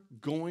never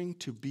going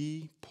to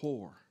be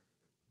poor.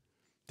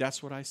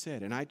 That's what I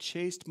said. And I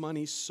chased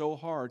money so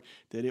hard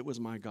that it was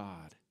my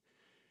God.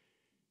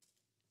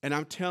 And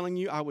I'm telling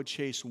you, I would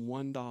chase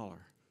 $1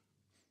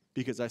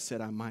 because I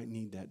said I might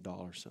need that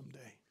dollar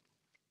someday.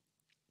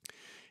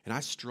 And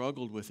I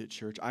struggled with it,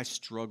 church. I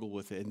struggled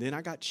with it. And then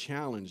I got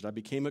challenged. I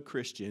became a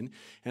Christian,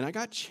 and I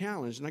got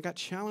challenged. And I got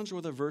challenged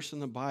with a verse in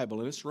the Bible.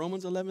 And it's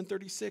Romans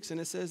 11:36,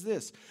 and it says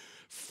this,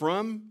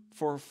 from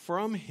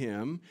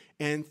him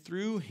and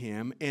through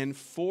him and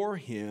for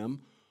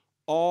him,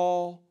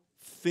 all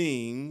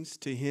things,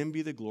 to him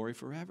be the glory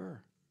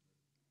forever.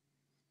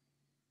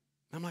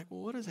 I'm like,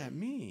 well, what does that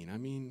mean? I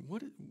mean,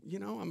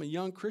 I'm a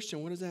young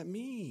Christian. What does that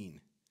mean?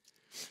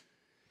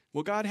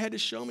 Well, God had to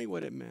show me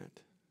what it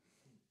meant.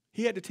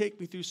 He had to take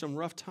me through some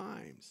rough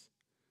times.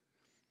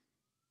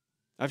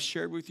 I've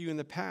shared with you in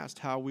the past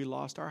how we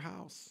lost our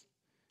house.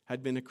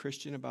 I'd been a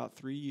Christian about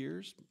 3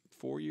 years,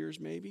 4 years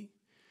maybe.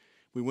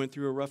 We went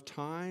through a rough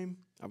time.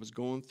 I was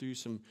going through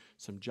some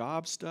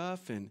job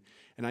stuff, and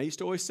I used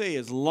to always say,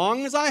 as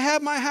long as I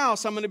have my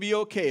house, I'm going to be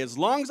okay. As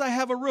long as I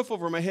have a roof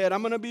over my head,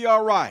 I'm going to be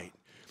all right.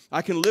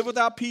 I can live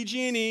without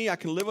PG&E. I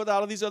can live without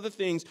all these other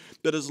things.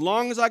 But as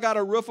long as I got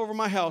a roof over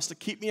my house to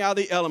keep me out of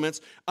the elements,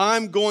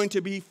 I'm going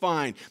to be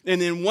fine.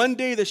 And then one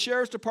day the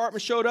sheriff's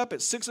department showed up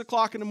at 6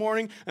 o'clock in the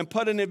morning and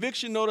put an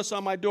eviction notice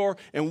on my door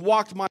and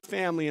walked my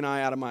family and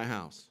I out of my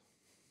house.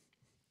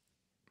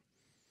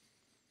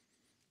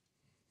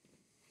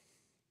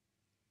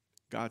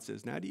 God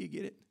says, now do you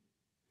get it?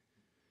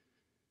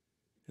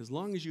 As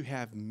long as you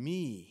have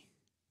me,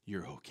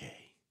 you're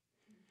okay.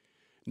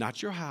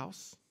 Not your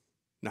house.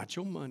 Not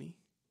your money.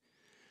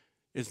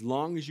 As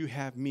long as you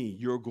have me,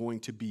 you're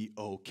going to be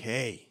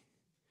okay.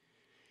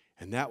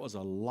 And that was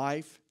a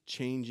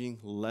life-changing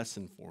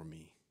lesson for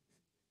me.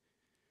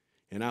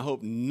 And I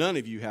hope none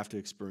of you have to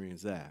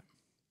experience that.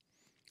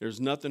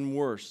 There's nothing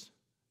worse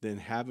than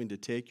having to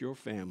take your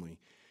family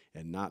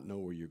and not know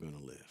where you're going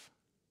to live.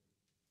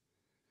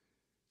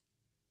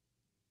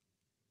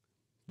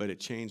 But it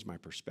changed my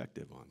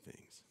perspective on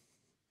things.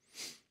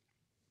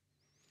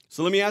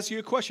 So let me ask you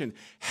a question.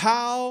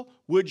 How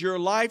would your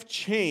life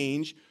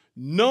change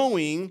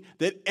knowing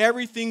that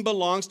everything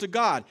belongs to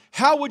God?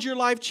 How would your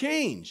life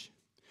change?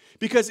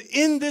 Because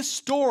in this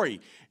story,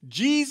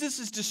 Jesus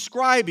is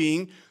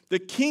describing the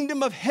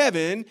kingdom of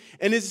heaven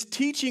and is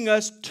teaching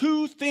us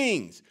two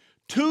things.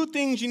 Two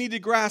things you need to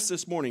grasp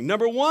this morning.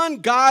 Number one,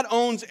 God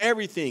owns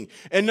everything.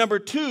 And number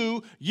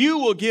two, you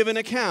will give an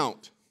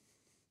account.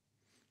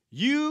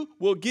 You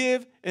will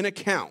give an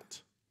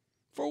account.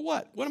 For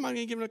what? What am I going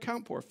to give an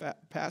account for,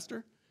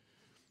 Pastor?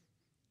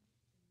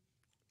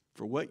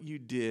 For what you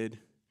did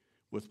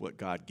with what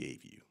God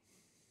gave you.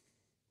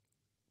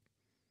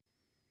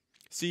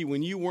 See,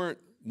 when you weren't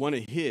one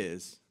of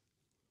His,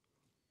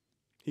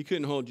 he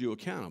couldn't hold you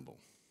accountable.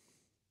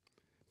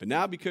 But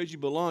now because you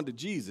belong to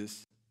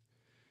Jesus,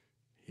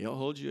 he'll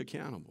hold you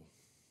accountable.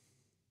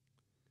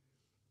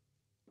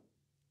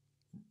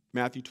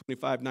 Matthew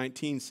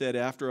 25:19 said,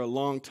 after a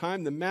long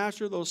time, the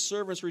master of those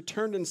servants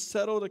returned and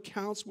settled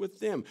accounts with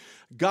them.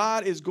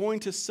 God is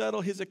going to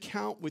settle his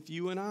account with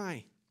you and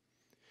I.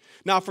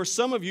 Now, for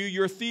some of you,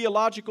 your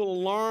theological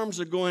alarms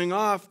are going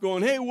off,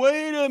 going, hey,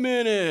 wait a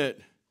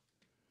minute.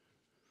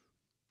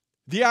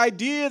 The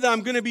idea that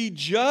I'm going to be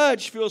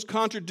judged feels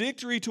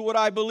contradictory to what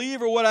I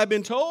believe or what I've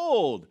been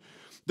told.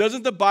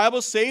 Doesn't the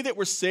Bible say that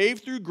we're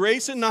saved through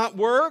grace and not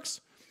works?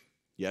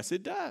 Yes,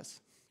 it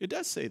does. It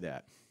does say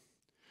that.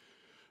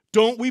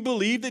 Don't we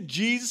believe that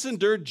Jesus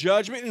endured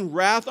judgment and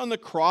wrath on the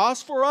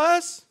cross for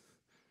us?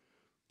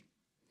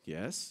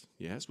 Yes,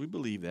 we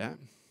believe that.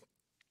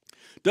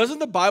 Doesn't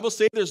the Bible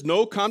say there's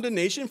no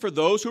condemnation for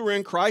those who are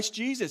in Christ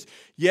Jesus?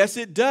 Yes,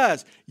 it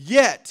does.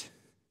 Yet,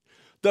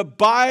 the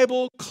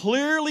Bible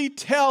clearly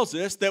tells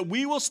us that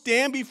we will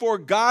stand before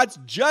God's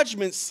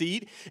judgment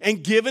seat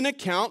and give an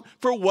account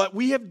for what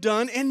we have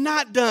done and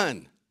not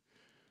done.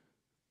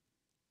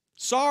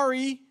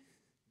 Sorry,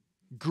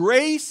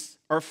 grace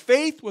or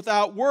faith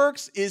without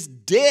works is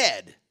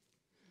dead.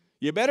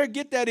 You better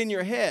get that in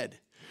your head.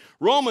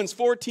 Romans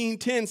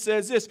 14:10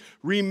 says this,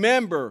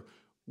 remember,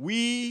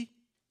 we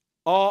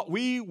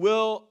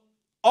will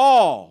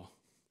all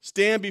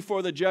stand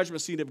before the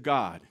judgment seat of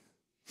God.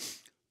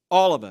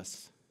 All of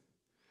us.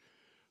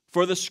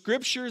 For the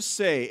scriptures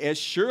say, as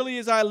surely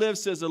as I live,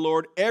 says the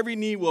Lord, every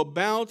knee will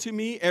bow to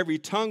me, every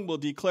tongue will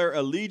declare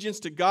allegiance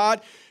to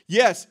God.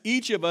 Yes,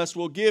 each of us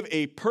will give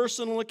a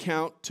personal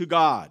account to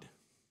God.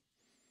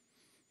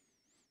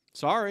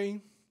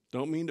 Sorry,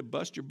 don't mean to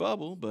bust your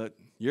bubble, but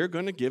you're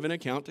going to give an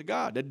account to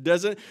God. That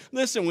doesn't,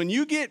 listen, when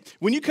you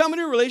come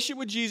into a relationship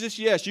with Jesus,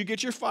 yes, you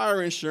get your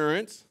fire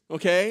insurance,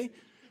 okay?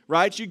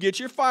 Right? You get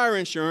your fire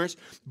insurance,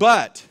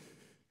 but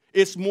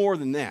it's more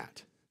than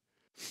that.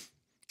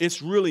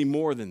 It's really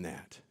more than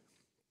that.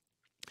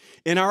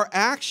 And our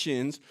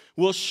actions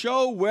will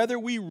show whether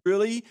we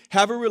really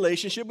have a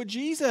relationship with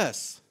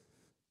Jesus.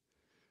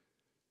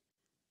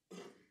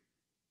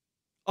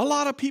 A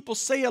lot of people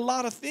say a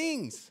lot of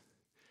things,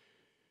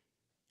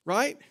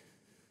 right?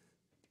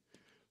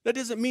 That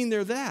doesn't mean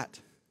they're that.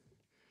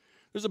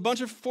 There's a bunch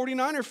of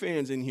 49er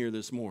fans in here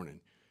this morning,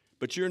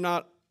 but you're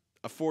not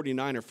a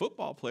 49er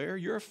football player,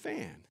 you're a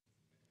fan.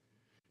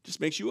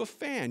 Just makes you a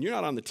fan. You're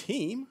not on the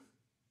team.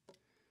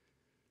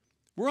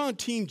 We're on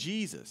Team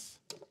Jesus.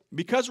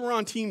 Because we're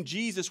on Team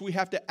Jesus, we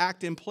have to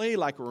act and play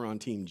like we're on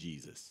Team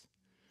Jesus.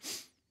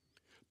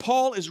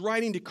 Paul is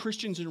writing to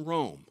Christians in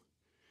Rome.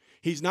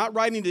 He's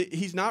writing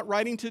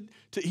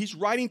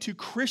to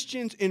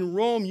Christians in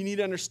Rome. You need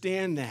to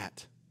understand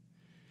that.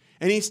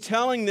 And he's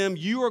telling them,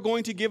 you are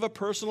going to give a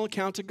personal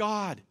account to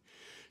God.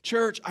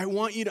 Church, I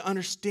want you to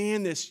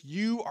understand this.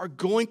 You are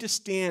going to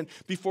stand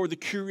before the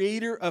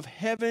creator of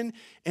heaven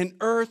and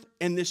earth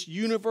and this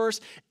universe,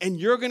 and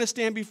you're going to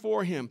stand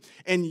before him,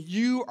 and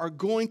you are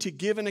going to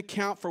give an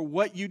account for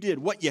what you did,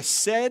 what you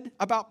said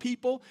about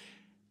people,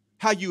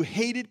 how you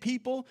hated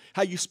people,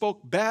 how you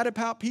spoke bad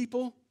about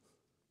people,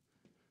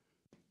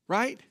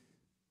 right?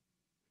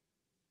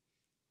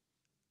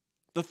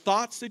 The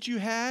thoughts that you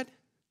had.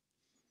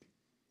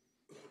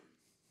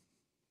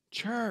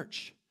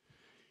 Church,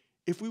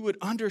 if we would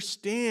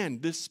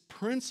understand this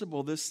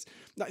principle, it's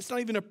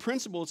not even a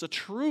principle, it's a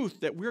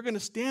truth that we're going to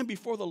stand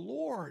before the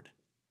Lord.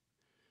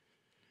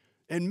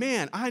 And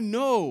man, I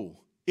know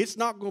it's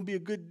not going to be a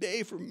good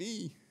day for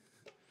me.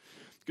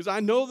 Because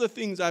I know the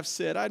things I've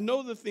said, I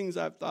know the things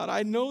I've thought,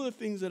 I know the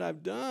things that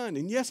I've done.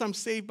 And yes, I'm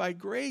saved by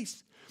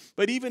grace.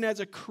 But even as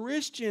a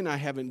Christian, I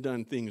haven't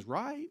done things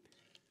right.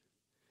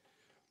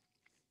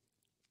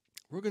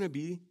 We're going to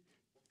be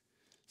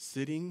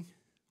sitting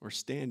or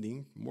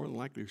standing, more than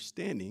likely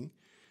standing,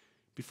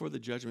 before the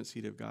judgment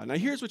seat of God. Now,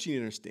 here's what you need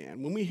to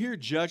understand. When we hear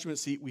judgment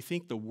seat, we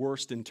think the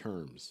worst in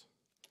terms.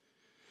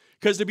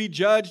 Because to be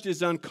judged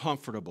is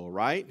uncomfortable,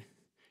 right?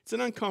 It's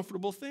an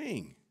uncomfortable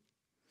thing.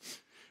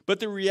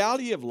 But the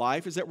reality of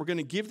life is that we're going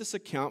to give this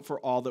account for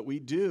all that we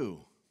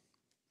do.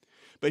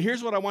 But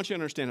here's what I want you to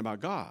understand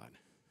about God.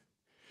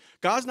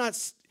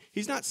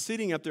 He's not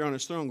sitting up there on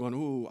his throne going,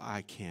 ooh,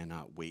 I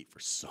cannot wait for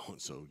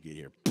so-and-so to get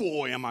here.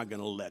 Boy, am I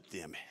going to let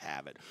them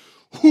have it.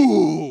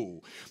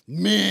 Ooh,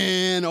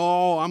 man,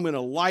 I'm going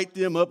to light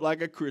them up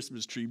like a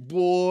Christmas tree.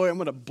 Boy, I'm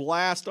going to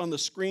blast on the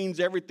screens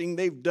everything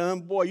they've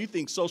done. Boy, you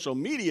think social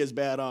media is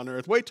bad on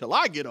earth. Wait till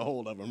I get a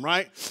hold of them,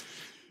 right?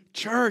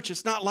 Church,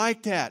 it's not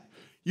like that.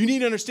 You need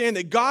to understand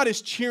that God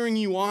is cheering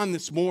you on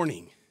this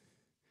morning.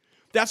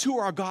 That's who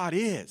our God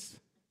is.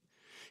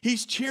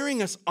 He's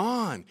cheering us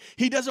on.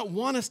 He doesn't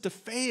want us to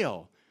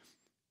fail.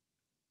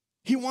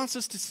 He wants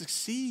us to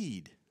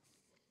succeed.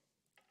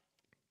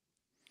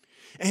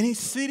 And he's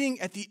sitting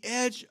at the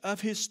edge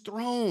of his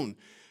throne,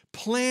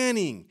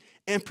 planning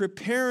and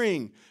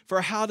preparing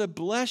for how to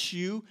bless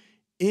you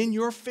in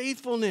your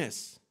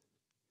faithfulness.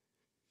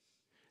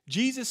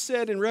 Jesus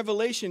said in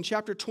Revelation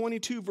chapter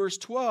 22, verse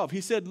 12,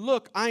 he said,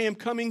 look, I am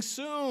coming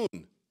soon.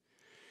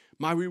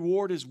 My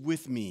reward is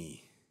with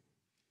me,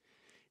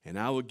 and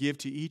I will give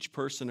to each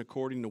person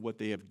according to what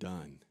they have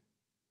done.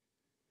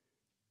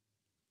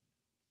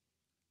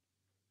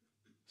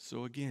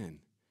 So again,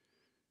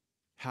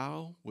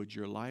 how would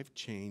your life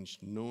change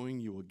knowing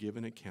you will give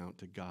an account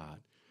to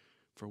God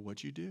for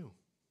what you do?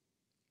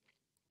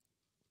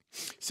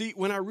 See,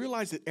 when I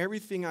realized that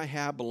everything I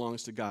have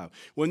belongs to God,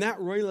 when that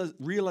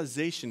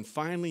realization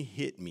finally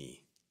hit me,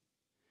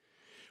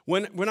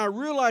 when I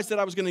realized that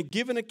I was going to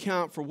give an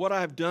account for what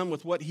I have done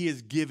with what He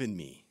has given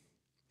me,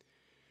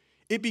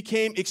 it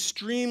became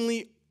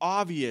extremely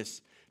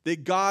obvious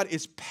that God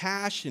is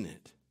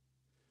passionate,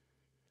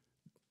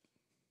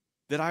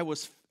 that I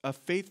was a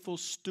faithful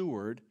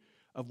steward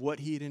of what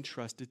He had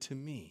entrusted to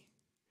me.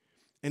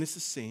 And it's the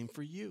same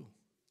for you.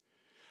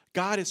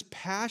 God is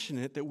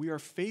passionate that we are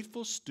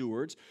faithful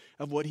stewards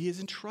of what He has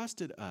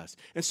entrusted us.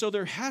 And so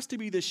there has to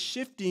be this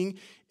shifting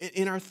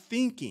in our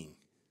thinking.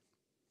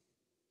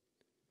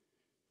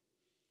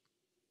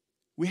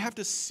 We have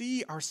to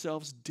see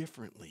ourselves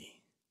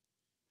differently.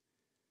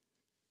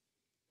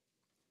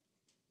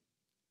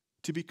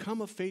 To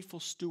become a faithful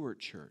steward,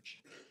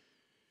 church,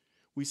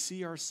 we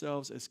see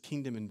ourselves as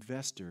kingdom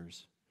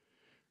investors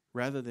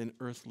rather than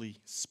earthly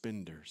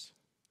spenders.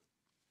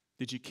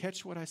 Did you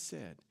catch what I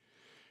said?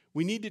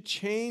 We need to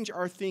change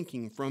our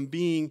thinking from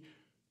being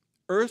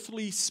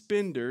earthly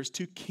spenders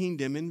to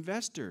kingdom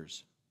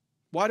investors.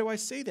 Why do I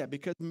say that?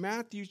 Because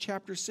Matthew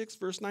chapter 6,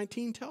 verse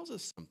 19 tells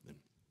us something.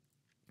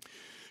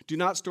 Do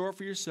not store up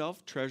for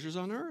yourself treasures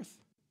on earth,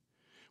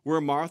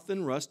 where moth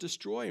and rust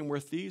destroy and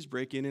where thieves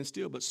break in and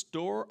steal. But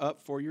store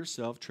up for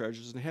yourself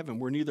treasures in heaven,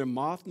 where neither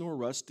moth nor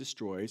rust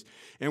destroys,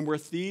 and where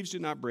thieves do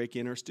not break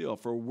in or steal.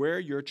 For where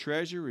your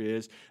treasure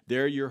is,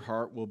 there your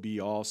heart will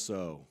be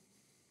also.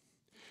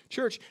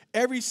 Church,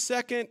 every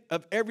second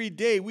of every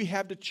day we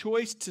have the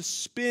choice to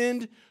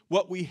spend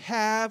what we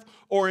have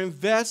or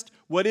invest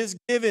what is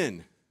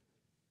given.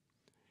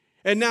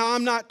 And now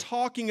I'm not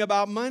talking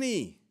about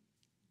money.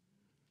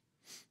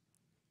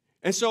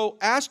 And so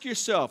ask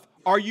yourself,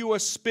 are you a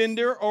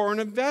spender or an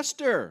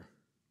investor?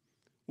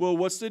 Well,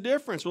 what's the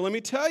difference? Well, let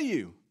me tell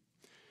you.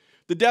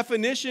 The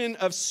definition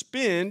of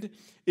spend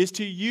is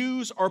to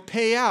use or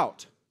pay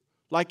out,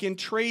 like in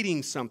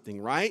trading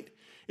something, right?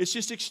 It's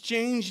just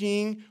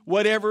exchanging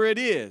whatever it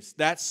is.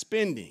 That's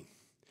spending.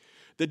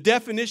 The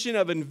definition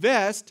of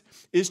invest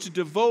is to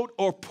devote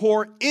or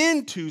pour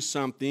into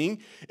something,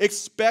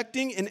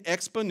 expecting an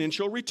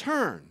exponential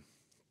return.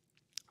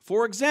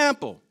 For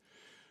example,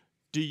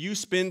 do you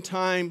spend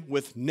time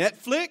with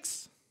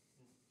Netflix?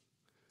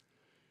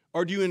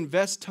 Or do you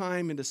invest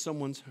time into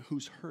someone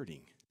who's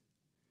hurting?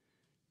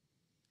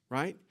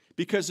 Right?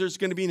 Because there's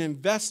going to be an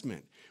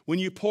investment. When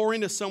you pour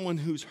into someone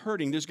who's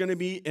hurting, there's going to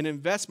be an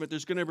investment.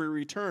 There's going to be a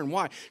return.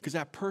 Why? Because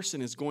that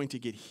person is going to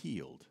get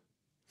healed.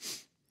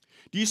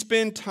 Do you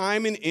spend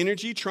time and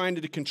energy trying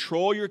to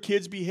control your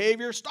kid's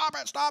behavior? Stop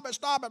it, stop it,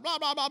 stop it, blah,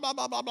 blah, blah, blah,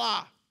 blah, blah,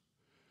 blah.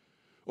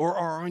 Or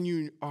are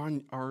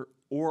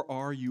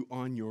you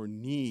on your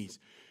knees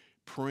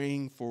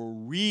praying for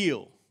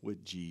real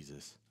with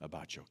Jesus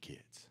about your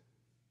kids?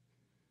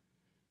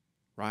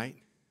 Right?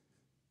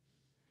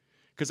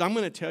 Because I'm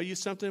going to tell you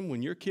something.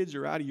 When your kids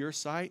are out of your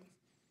sight,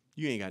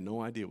 you ain't got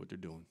no idea what they're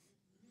doing.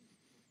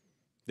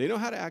 They know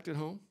how to act at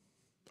home.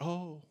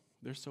 Oh,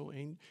 they're so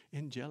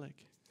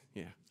angelic.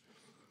 Yeah.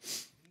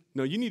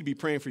 No, you need to be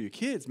praying for your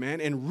kids, man,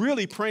 and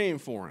really praying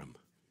for them.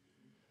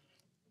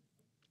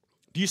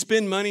 Do you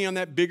spend money on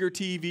that bigger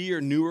TV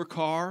or newer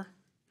car?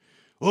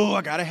 Oh,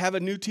 I got to have a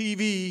new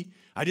TV.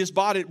 I just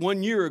bought it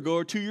 1 year ago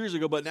or 2 years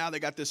ago, but now they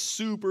got this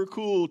super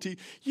cool TV.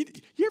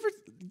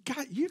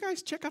 You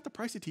guys check out the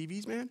price of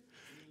TVs, man?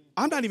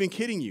 I'm not even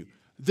kidding you.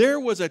 There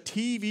was a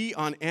TV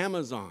on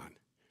Amazon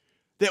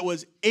that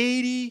was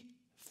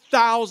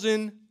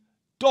 $80,000.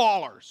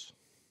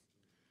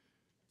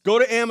 Go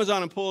to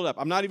Amazon and pull it up.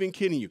 I'm not even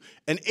kidding you.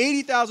 An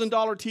 $80,000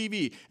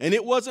 TV, and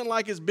it wasn't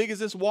like as big as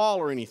this wall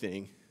or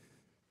anything.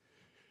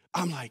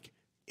 I'm like,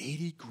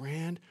 80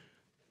 grand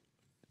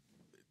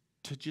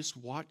to just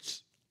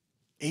watch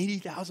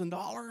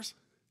 $80,000?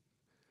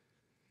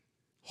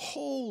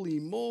 Holy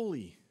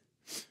moly.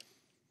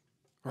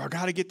 Or I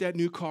got to get that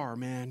new car,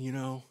 man, you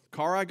know.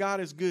 Car I got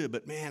is good,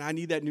 but man, I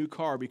need that new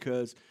car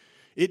because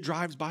it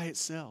drives by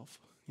itself,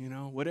 you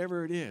know,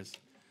 whatever it is.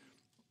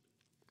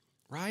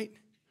 Right?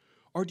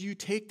 Or do you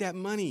take that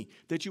money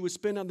that you would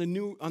spend on the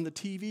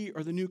TV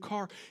or the new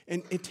car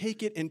and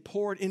take it and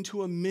pour it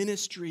into a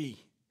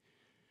ministry?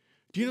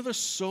 Do you know there's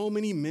so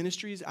many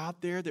ministries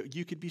out there that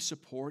you could be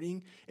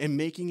supporting and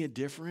making a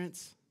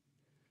difference?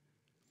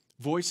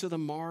 Voice of the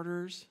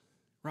Martyrs,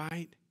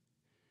 right?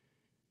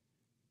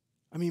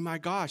 I mean, my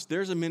gosh,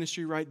 there's a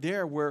ministry right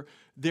there where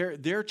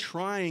they're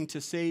trying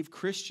to save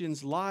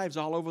Christians' lives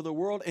all over the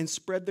world and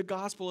spread the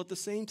gospel at the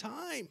same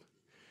time.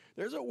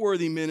 There's a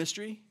worthy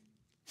ministry.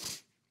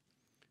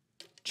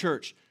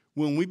 Church,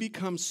 when we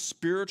become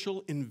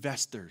spiritual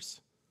investors,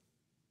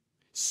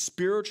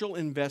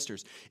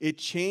 it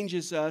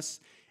changes us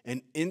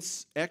and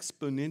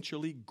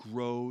exponentially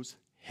grows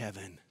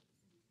heaven.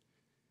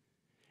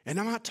 And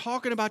I'm not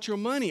talking about your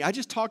money. I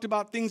just talked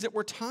about things that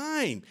were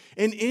time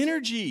and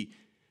energy.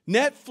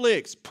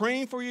 Netflix,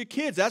 praying for your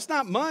kids. That's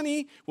not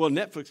money. Well,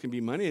 Netflix can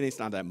be money, and it's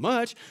not that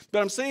much.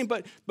 But I'm saying,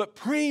 but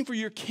praying for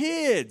your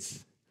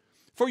kids,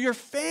 for your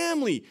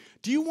family.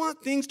 Do you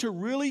want things to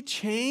really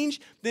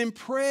change? Then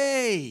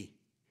pray.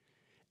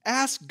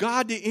 Ask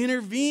God to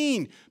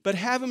intervene, but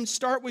have him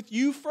start with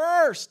you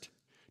first.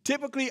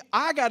 Typically,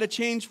 I got to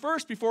change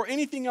first before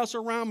anything else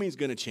around me is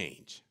going to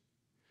change.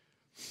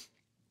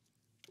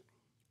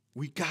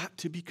 We got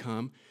to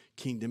become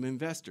kingdom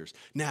investors.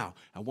 Now,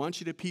 I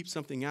want you to peep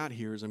something out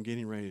here as I'm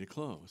getting ready to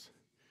close.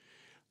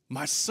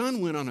 My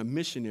son went on a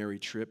missionary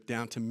trip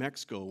down to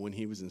Mexico when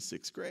he was in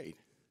 6th grade.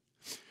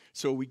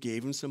 So we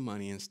gave him some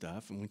money and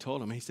stuff, and we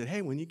told him, he said,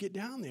 hey, when you get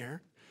down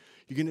there,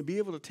 you're going to be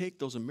able to take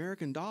those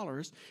American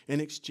dollars and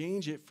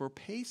exchange it for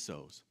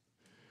pesos.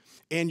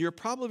 And you're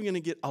probably going to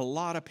get a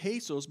lot of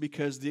pesos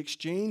because the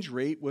exchange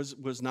rate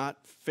was not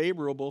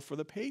favorable for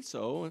the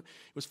peso. It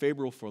was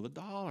favorable for the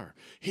dollar.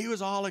 He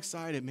was all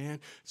excited, man.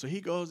 So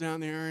he goes down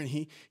there and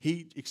he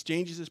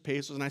exchanges his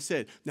pesos. And I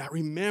said, now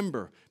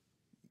remember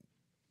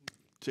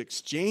to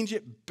exchange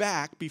it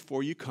back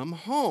before you come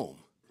home.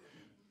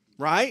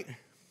 Right?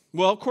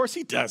 Well, of course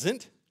he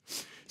doesn't.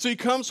 So he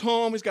comes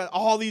home. He's got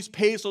all these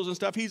pesos and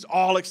stuff. He's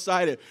all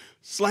excited.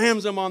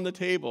 Slams them on the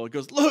table. He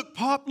goes, look,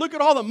 Pop, look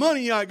at all the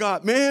money I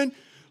got, man.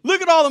 Look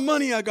at all the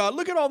money I got.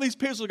 Look at all these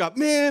pesos I got.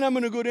 Man, I'm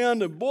going to go down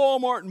to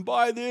Walmart and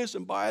buy this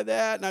and buy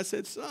that. And I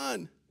said,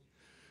 son,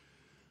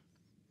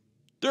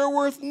 they're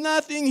worth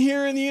nothing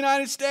here in the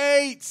United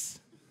States.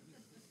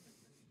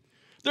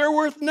 They're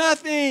worth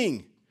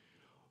nothing.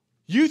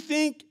 You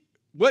think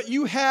what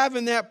you have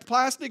in that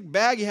plastic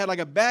bag, you had like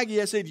a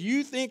baggie, I said,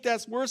 you think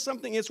that's worth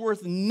something? It's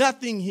worth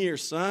nothing here,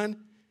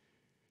 son.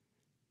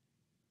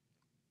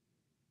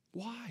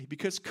 Why?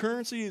 Because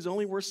currency is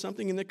only worth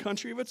something in the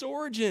country of its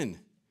origin.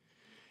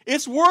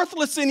 It's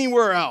worthless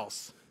anywhere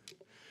else,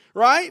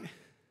 right?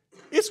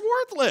 It's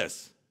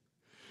worthless.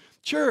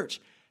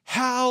 Church,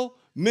 how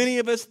many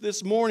of us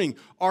this morning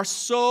are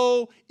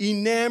so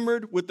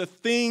enamored with the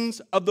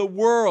things of the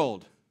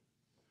world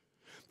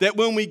that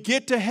when we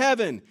get to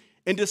heaven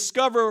and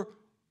discover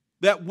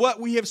that what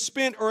we have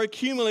spent or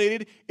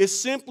accumulated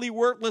is simply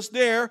worthless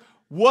there,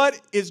 what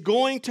is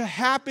going to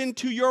happen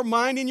to your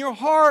mind and your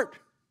heart?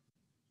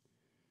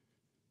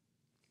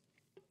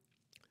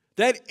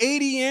 That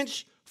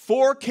 80-inch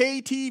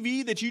 4K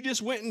TV that you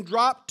just went and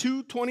dropped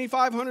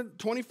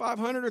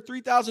 $2,500 or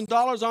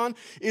 $3,000 on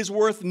is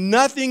worth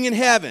nothing in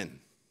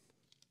heaven.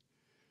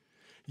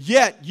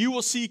 Yet you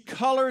will see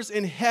colors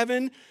in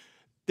heaven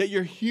that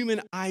your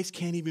human eyes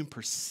can't even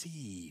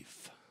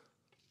perceive.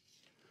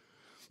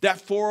 That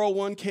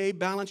 401k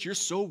balance you're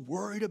so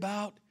worried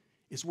about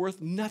is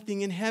worth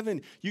nothing in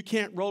heaven. You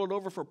can't roll it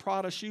over for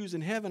Prada shoes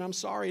in heaven. I'm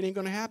sorry, it ain't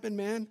going to happen,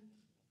 man.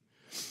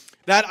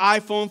 That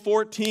iPhone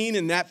 14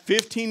 and that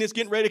 15 is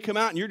getting ready to come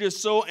out, and you're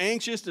just so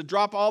anxious to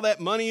drop all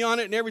that money on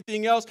it and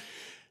everything else.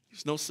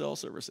 There's no cell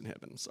service in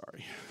heaven. I'm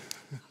sorry.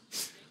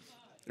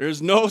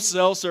 There's no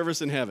cell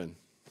service in heaven.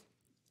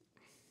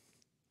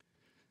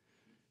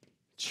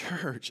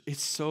 Church,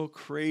 it's so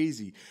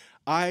crazy.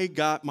 I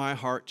got my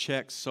heart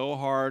checked so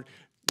hard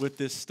with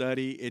this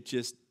study,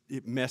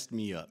 it messed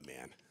me up,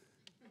 man.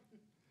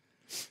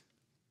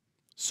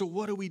 So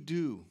what do we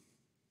do?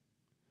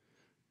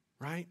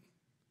 Right?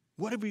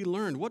 What have we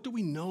learned? What do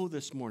we know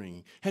this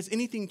morning? Has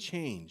anything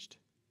changed?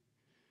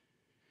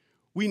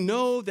 We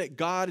know that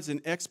God is an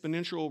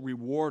exponential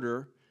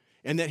rewarder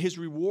and that his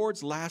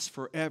rewards last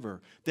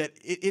forever, that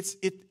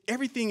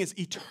everything is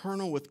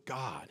eternal with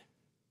God.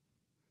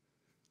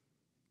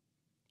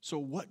 So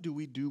what do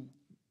we do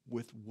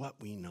with what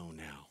we know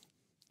now?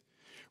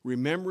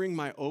 Remembering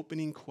my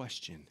opening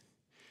question,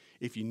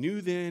 if you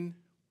knew then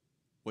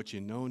what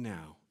you know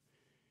now,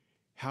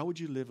 how would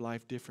you live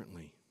life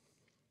differently?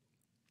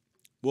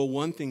 Well,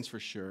 one thing's for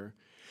sure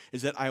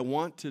is that I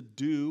want to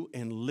do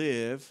and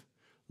live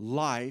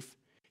life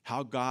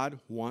how God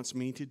wants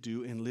me to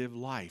do and live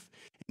life.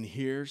 And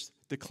here's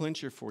the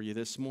clincher for you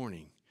this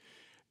morning.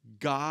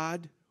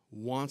 God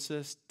wants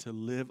us to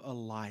live a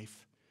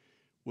life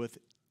with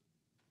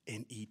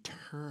an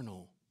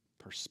eternal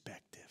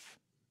perspective.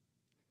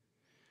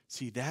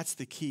 See, that's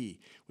the key.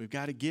 We've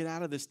got to get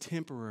out of this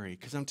temporary,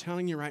 because I'm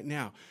telling you right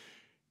now,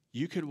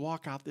 you could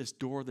walk out this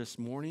door this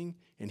morning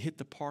and hit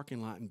the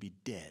parking lot and be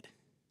dead.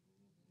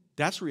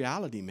 That's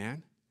reality,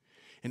 man.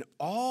 And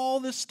all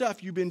the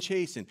stuff you've been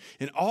chasing,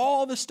 and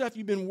all the stuff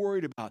you've been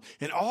worried about,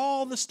 and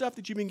all the stuff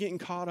that you've been getting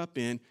caught up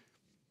in,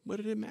 what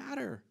did it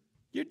matter?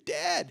 You're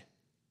dead.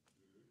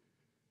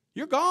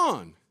 You're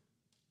gone.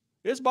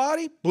 This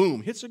body,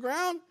 boom, hits the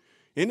ground,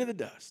 into the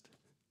dust.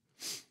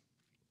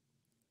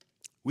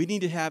 We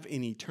need to have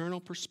an eternal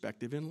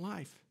perspective in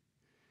life.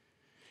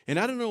 And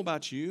I don't know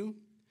about you,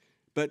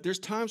 but there's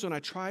times when I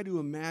try to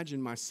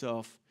imagine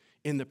myself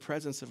in the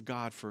presence of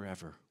God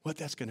forever, what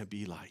that's going to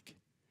be like.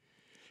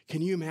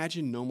 Can you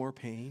imagine no more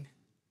pain?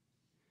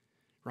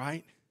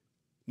 Right?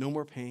 No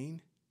more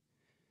pain?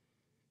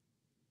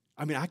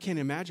 I mean, I can't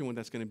imagine what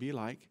that's going to be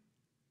like.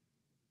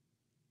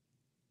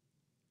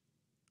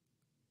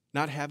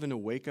 Not having to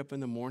wake up in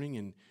the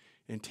morning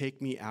and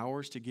take me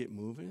hours to get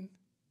moving.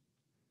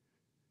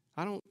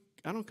 I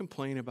don't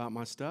complain about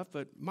my stuff,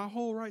 but my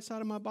whole right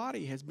side of my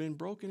body has been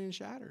broken and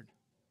shattered.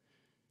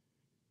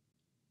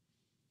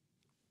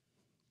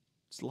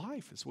 It's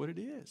life. It's what it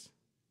is.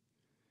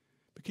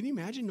 But can you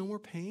imagine no more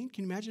pain?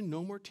 Can you imagine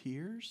no more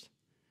tears?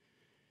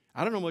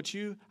 I don't know about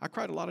you. I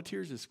cried a lot of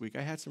tears this week.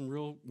 I had some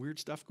real weird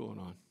stuff going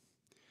on.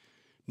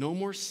 No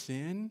more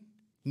sin.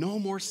 No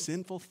more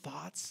sinful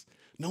thoughts.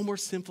 No more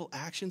sinful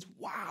actions.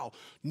 Wow.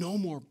 No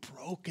more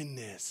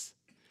brokenness.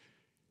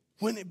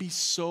 Wouldn't it be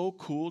so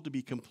cool to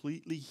be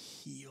completely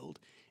healed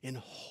and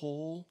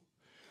whole?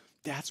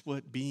 That's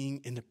what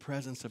being in the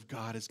presence of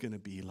God is going to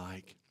be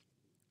like.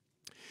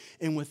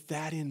 And with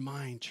that in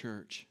mind,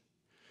 church,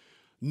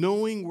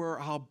 knowing where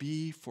I'll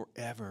be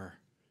forever,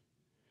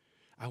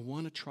 I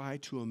want to try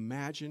to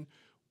imagine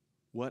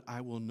what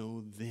I will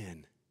know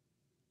then.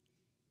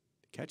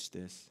 Catch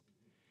this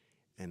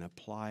and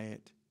apply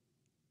it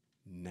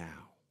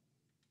now.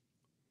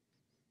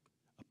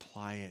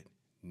 Apply it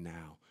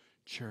now.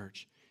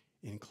 Church,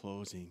 in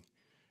closing,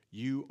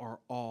 you are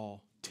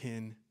all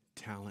 10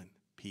 talent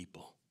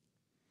people.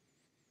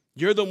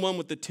 You're the one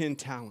with the 10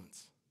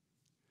 talents.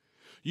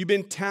 You've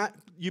been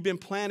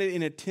planted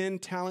in a 10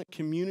 talent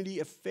community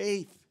of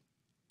faith.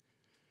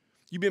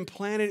 You've been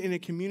planted in a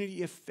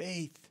community of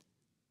faith.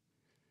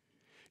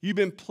 You've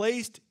been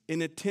placed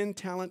in a 10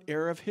 talent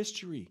era of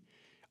history.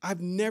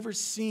 I've never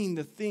seen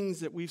the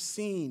things that we've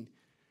seen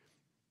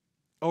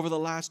over the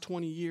last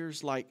 20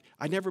 years. Like,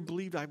 I never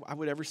believed I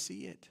would ever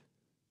see it.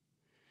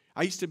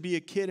 I used to be a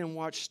kid and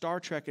watch Star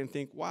Trek and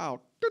think,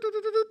 wow,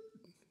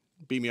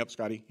 beam me up,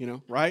 Scotty,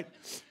 right?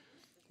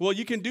 Well,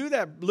 you can do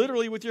that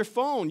literally with your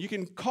phone. You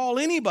can call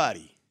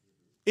anybody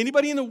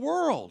in the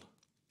world.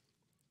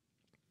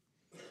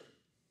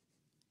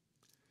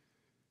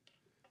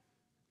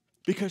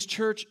 Because,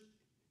 church,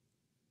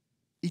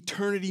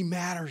 eternity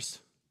matters.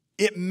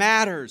 It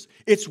matters.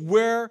 It's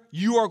where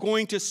you are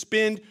going to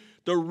spend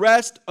the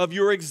rest of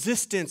your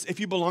existence if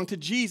you belong to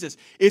Jesus.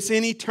 It's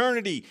in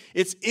eternity.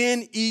 It's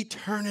in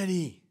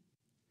eternity.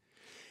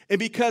 And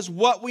because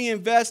what we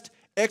invest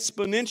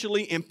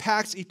exponentially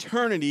impacts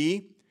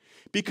eternity,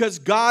 because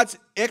God's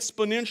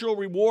exponential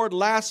reward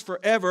lasts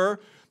forever,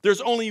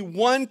 there's only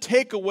one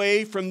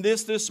takeaway from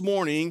this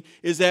morning,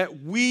 is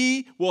that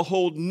we will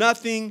hold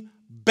nothing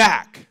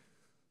back.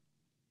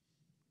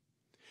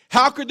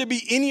 How could there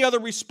be any other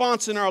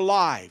response in our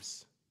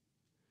lives?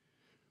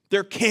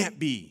 There can't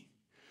be.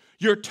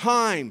 Your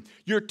time,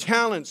 your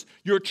talents,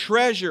 your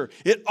treasure,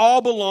 it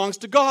all belongs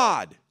to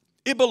God.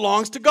 It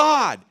belongs to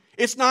God.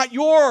 It's not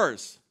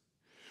yours.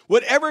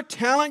 Whatever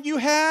talent you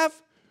have,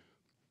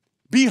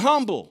 be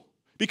humble,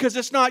 because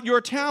it's not your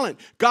talent.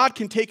 God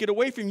can take it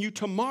away from you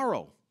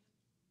tomorrow.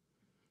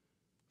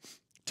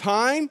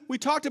 Time, we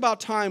talked about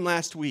time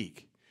last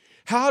week.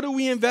 How do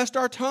we invest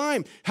our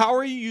time? How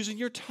are you using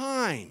your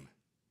time?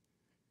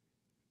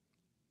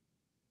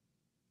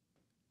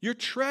 Your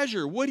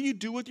treasure, what do you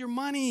do with your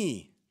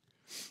money?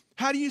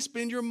 How do you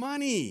spend your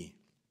money?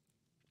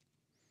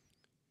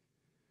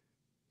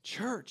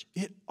 Church,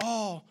 it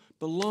all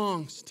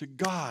belongs to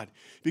God.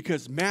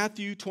 Because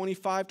Matthew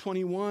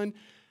 25:21,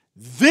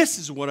 this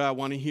is what I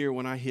want to hear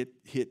when I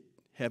hit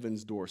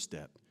heaven's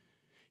doorstep.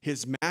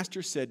 His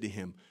master said to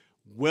him,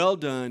 "Well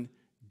done,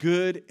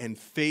 good and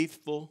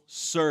faithful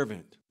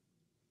servant.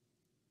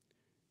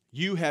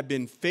 You have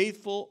been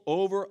faithful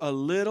over a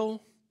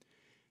little.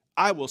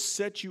 I will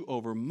set you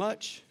over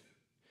much.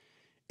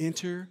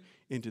 Enter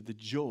into the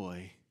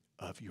joy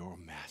of your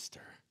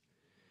master."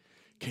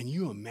 Can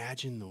you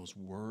imagine those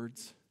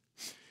words?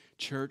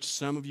 Church,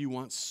 some of you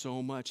want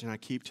so much, and I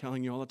keep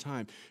telling you all the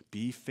time,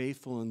 be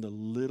faithful in the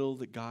little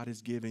that God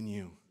has given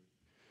you.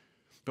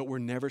 But we're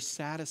never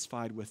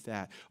satisfied with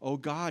that. Oh,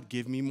 God,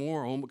 give me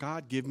more. Oh,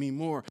 God, give me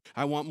more.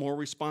 I want more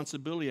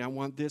responsibility. I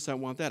want this. I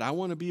want that. I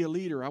want to be a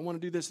leader. I want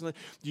to do this.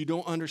 You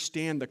don't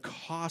understand the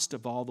cost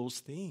of all those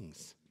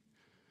things.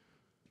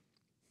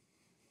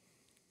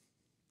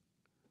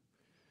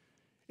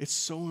 It's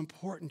so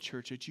important,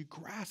 church, that you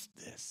grasp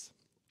this.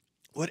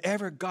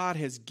 Whatever God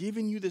has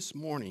given you this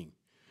morning,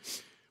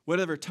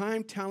 whatever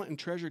time, talent, and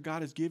treasure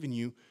God has given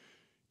you,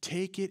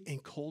 take it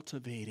and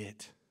cultivate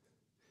it.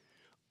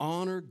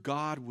 Honor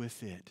God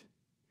with it.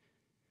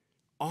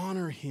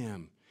 Honor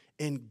Him,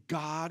 and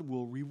God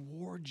will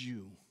reward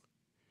you.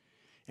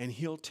 And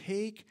He'll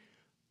take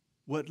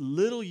what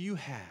little you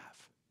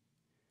have,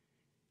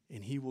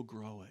 and He will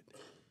grow it.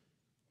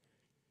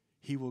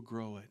 He will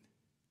grow it.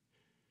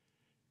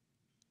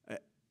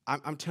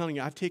 I'm telling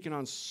you, I've taken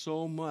on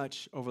so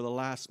much over the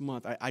last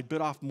month. I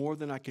bit off more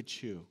than I could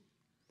chew.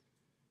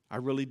 I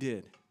really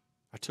did.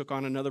 I took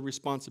on another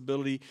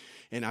responsibility,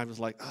 and I was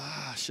like,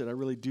 should I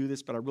really do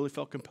this? But I really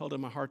felt compelled in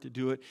my heart to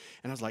do it.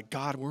 And I was like,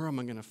 God, where am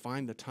I going to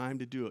find the time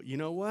to do it? You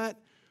know what?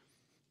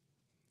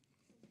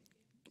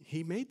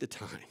 He made the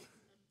time.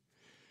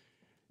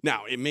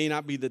 Now, it may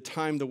not be the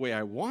time the way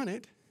I want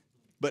it,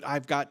 but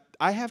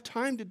I have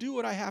time to do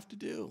what I have to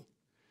do.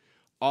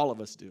 All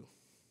of us do.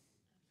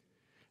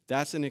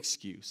 That's an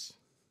excuse.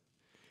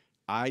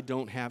 I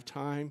don't have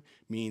time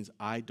means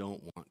I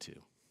don't want to.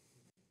 And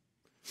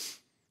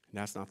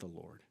that's not the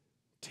Lord.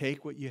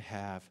 Take what you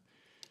have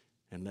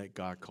and let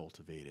God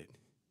cultivate it.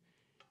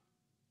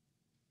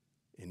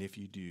 And if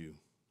you do,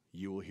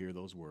 you will hear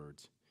those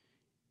words,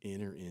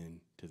 enter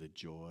into the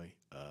joy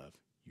of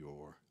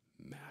your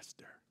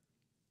master.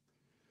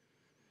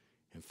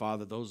 And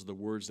Father, those are the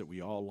words that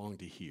we all long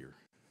to hear.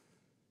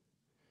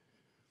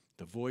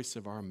 The voice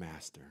of our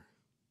master,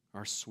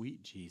 our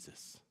sweet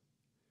Jesus.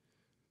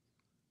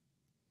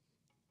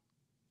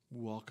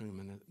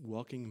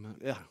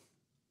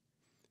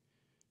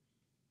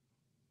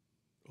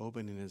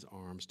 Opening his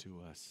arms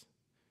to us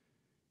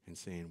and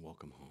saying,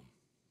 welcome home.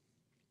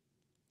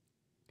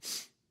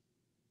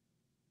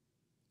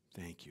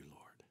 Thank you,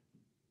 Lord.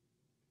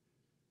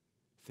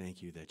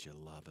 Thank you that you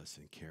love us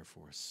and care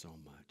for us so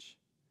much.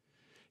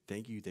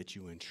 Thank you that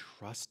you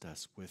entrust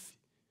us with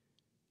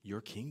your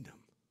kingdom.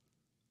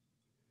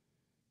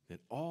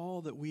 That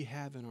all that we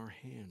have in our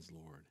hands,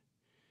 Lord,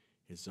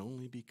 is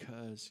only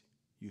because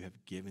you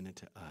have given it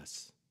to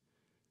us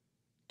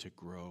to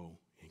grow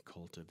and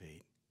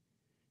cultivate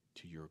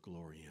to your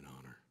glory and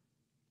honor.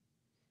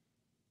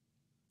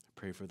 I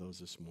pray for those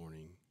this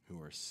morning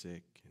who are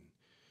sick and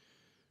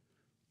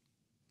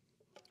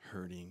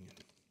hurting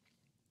and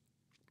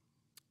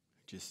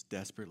just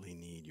desperately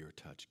need your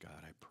touch,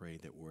 God. I pray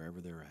that wherever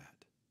they're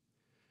at,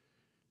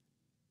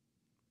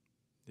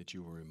 that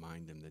you will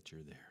remind them that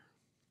you're there,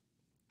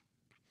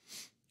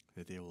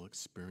 that they will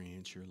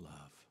experience your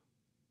love,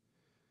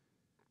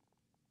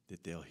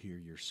 that they'll hear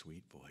your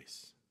sweet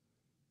voice,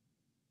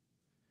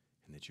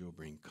 and that you'll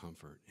bring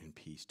comfort and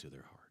peace to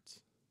their hearts.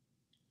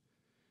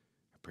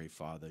 I pray,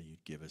 Father,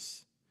 you'd give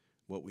us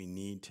what we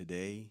need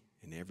today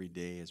and every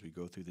day as we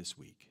go through this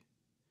week.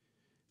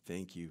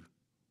 Thank you,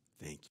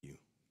 thank you,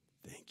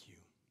 thank you.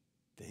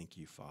 Thank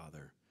you,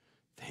 Father.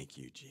 Thank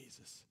you,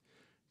 Jesus.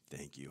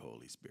 Thank you,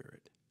 Holy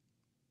Spirit.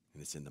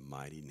 And it's in the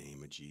mighty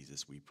name of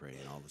Jesus we pray.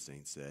 And all the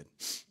saints said,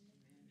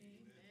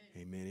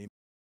 amen. Amen. Amen.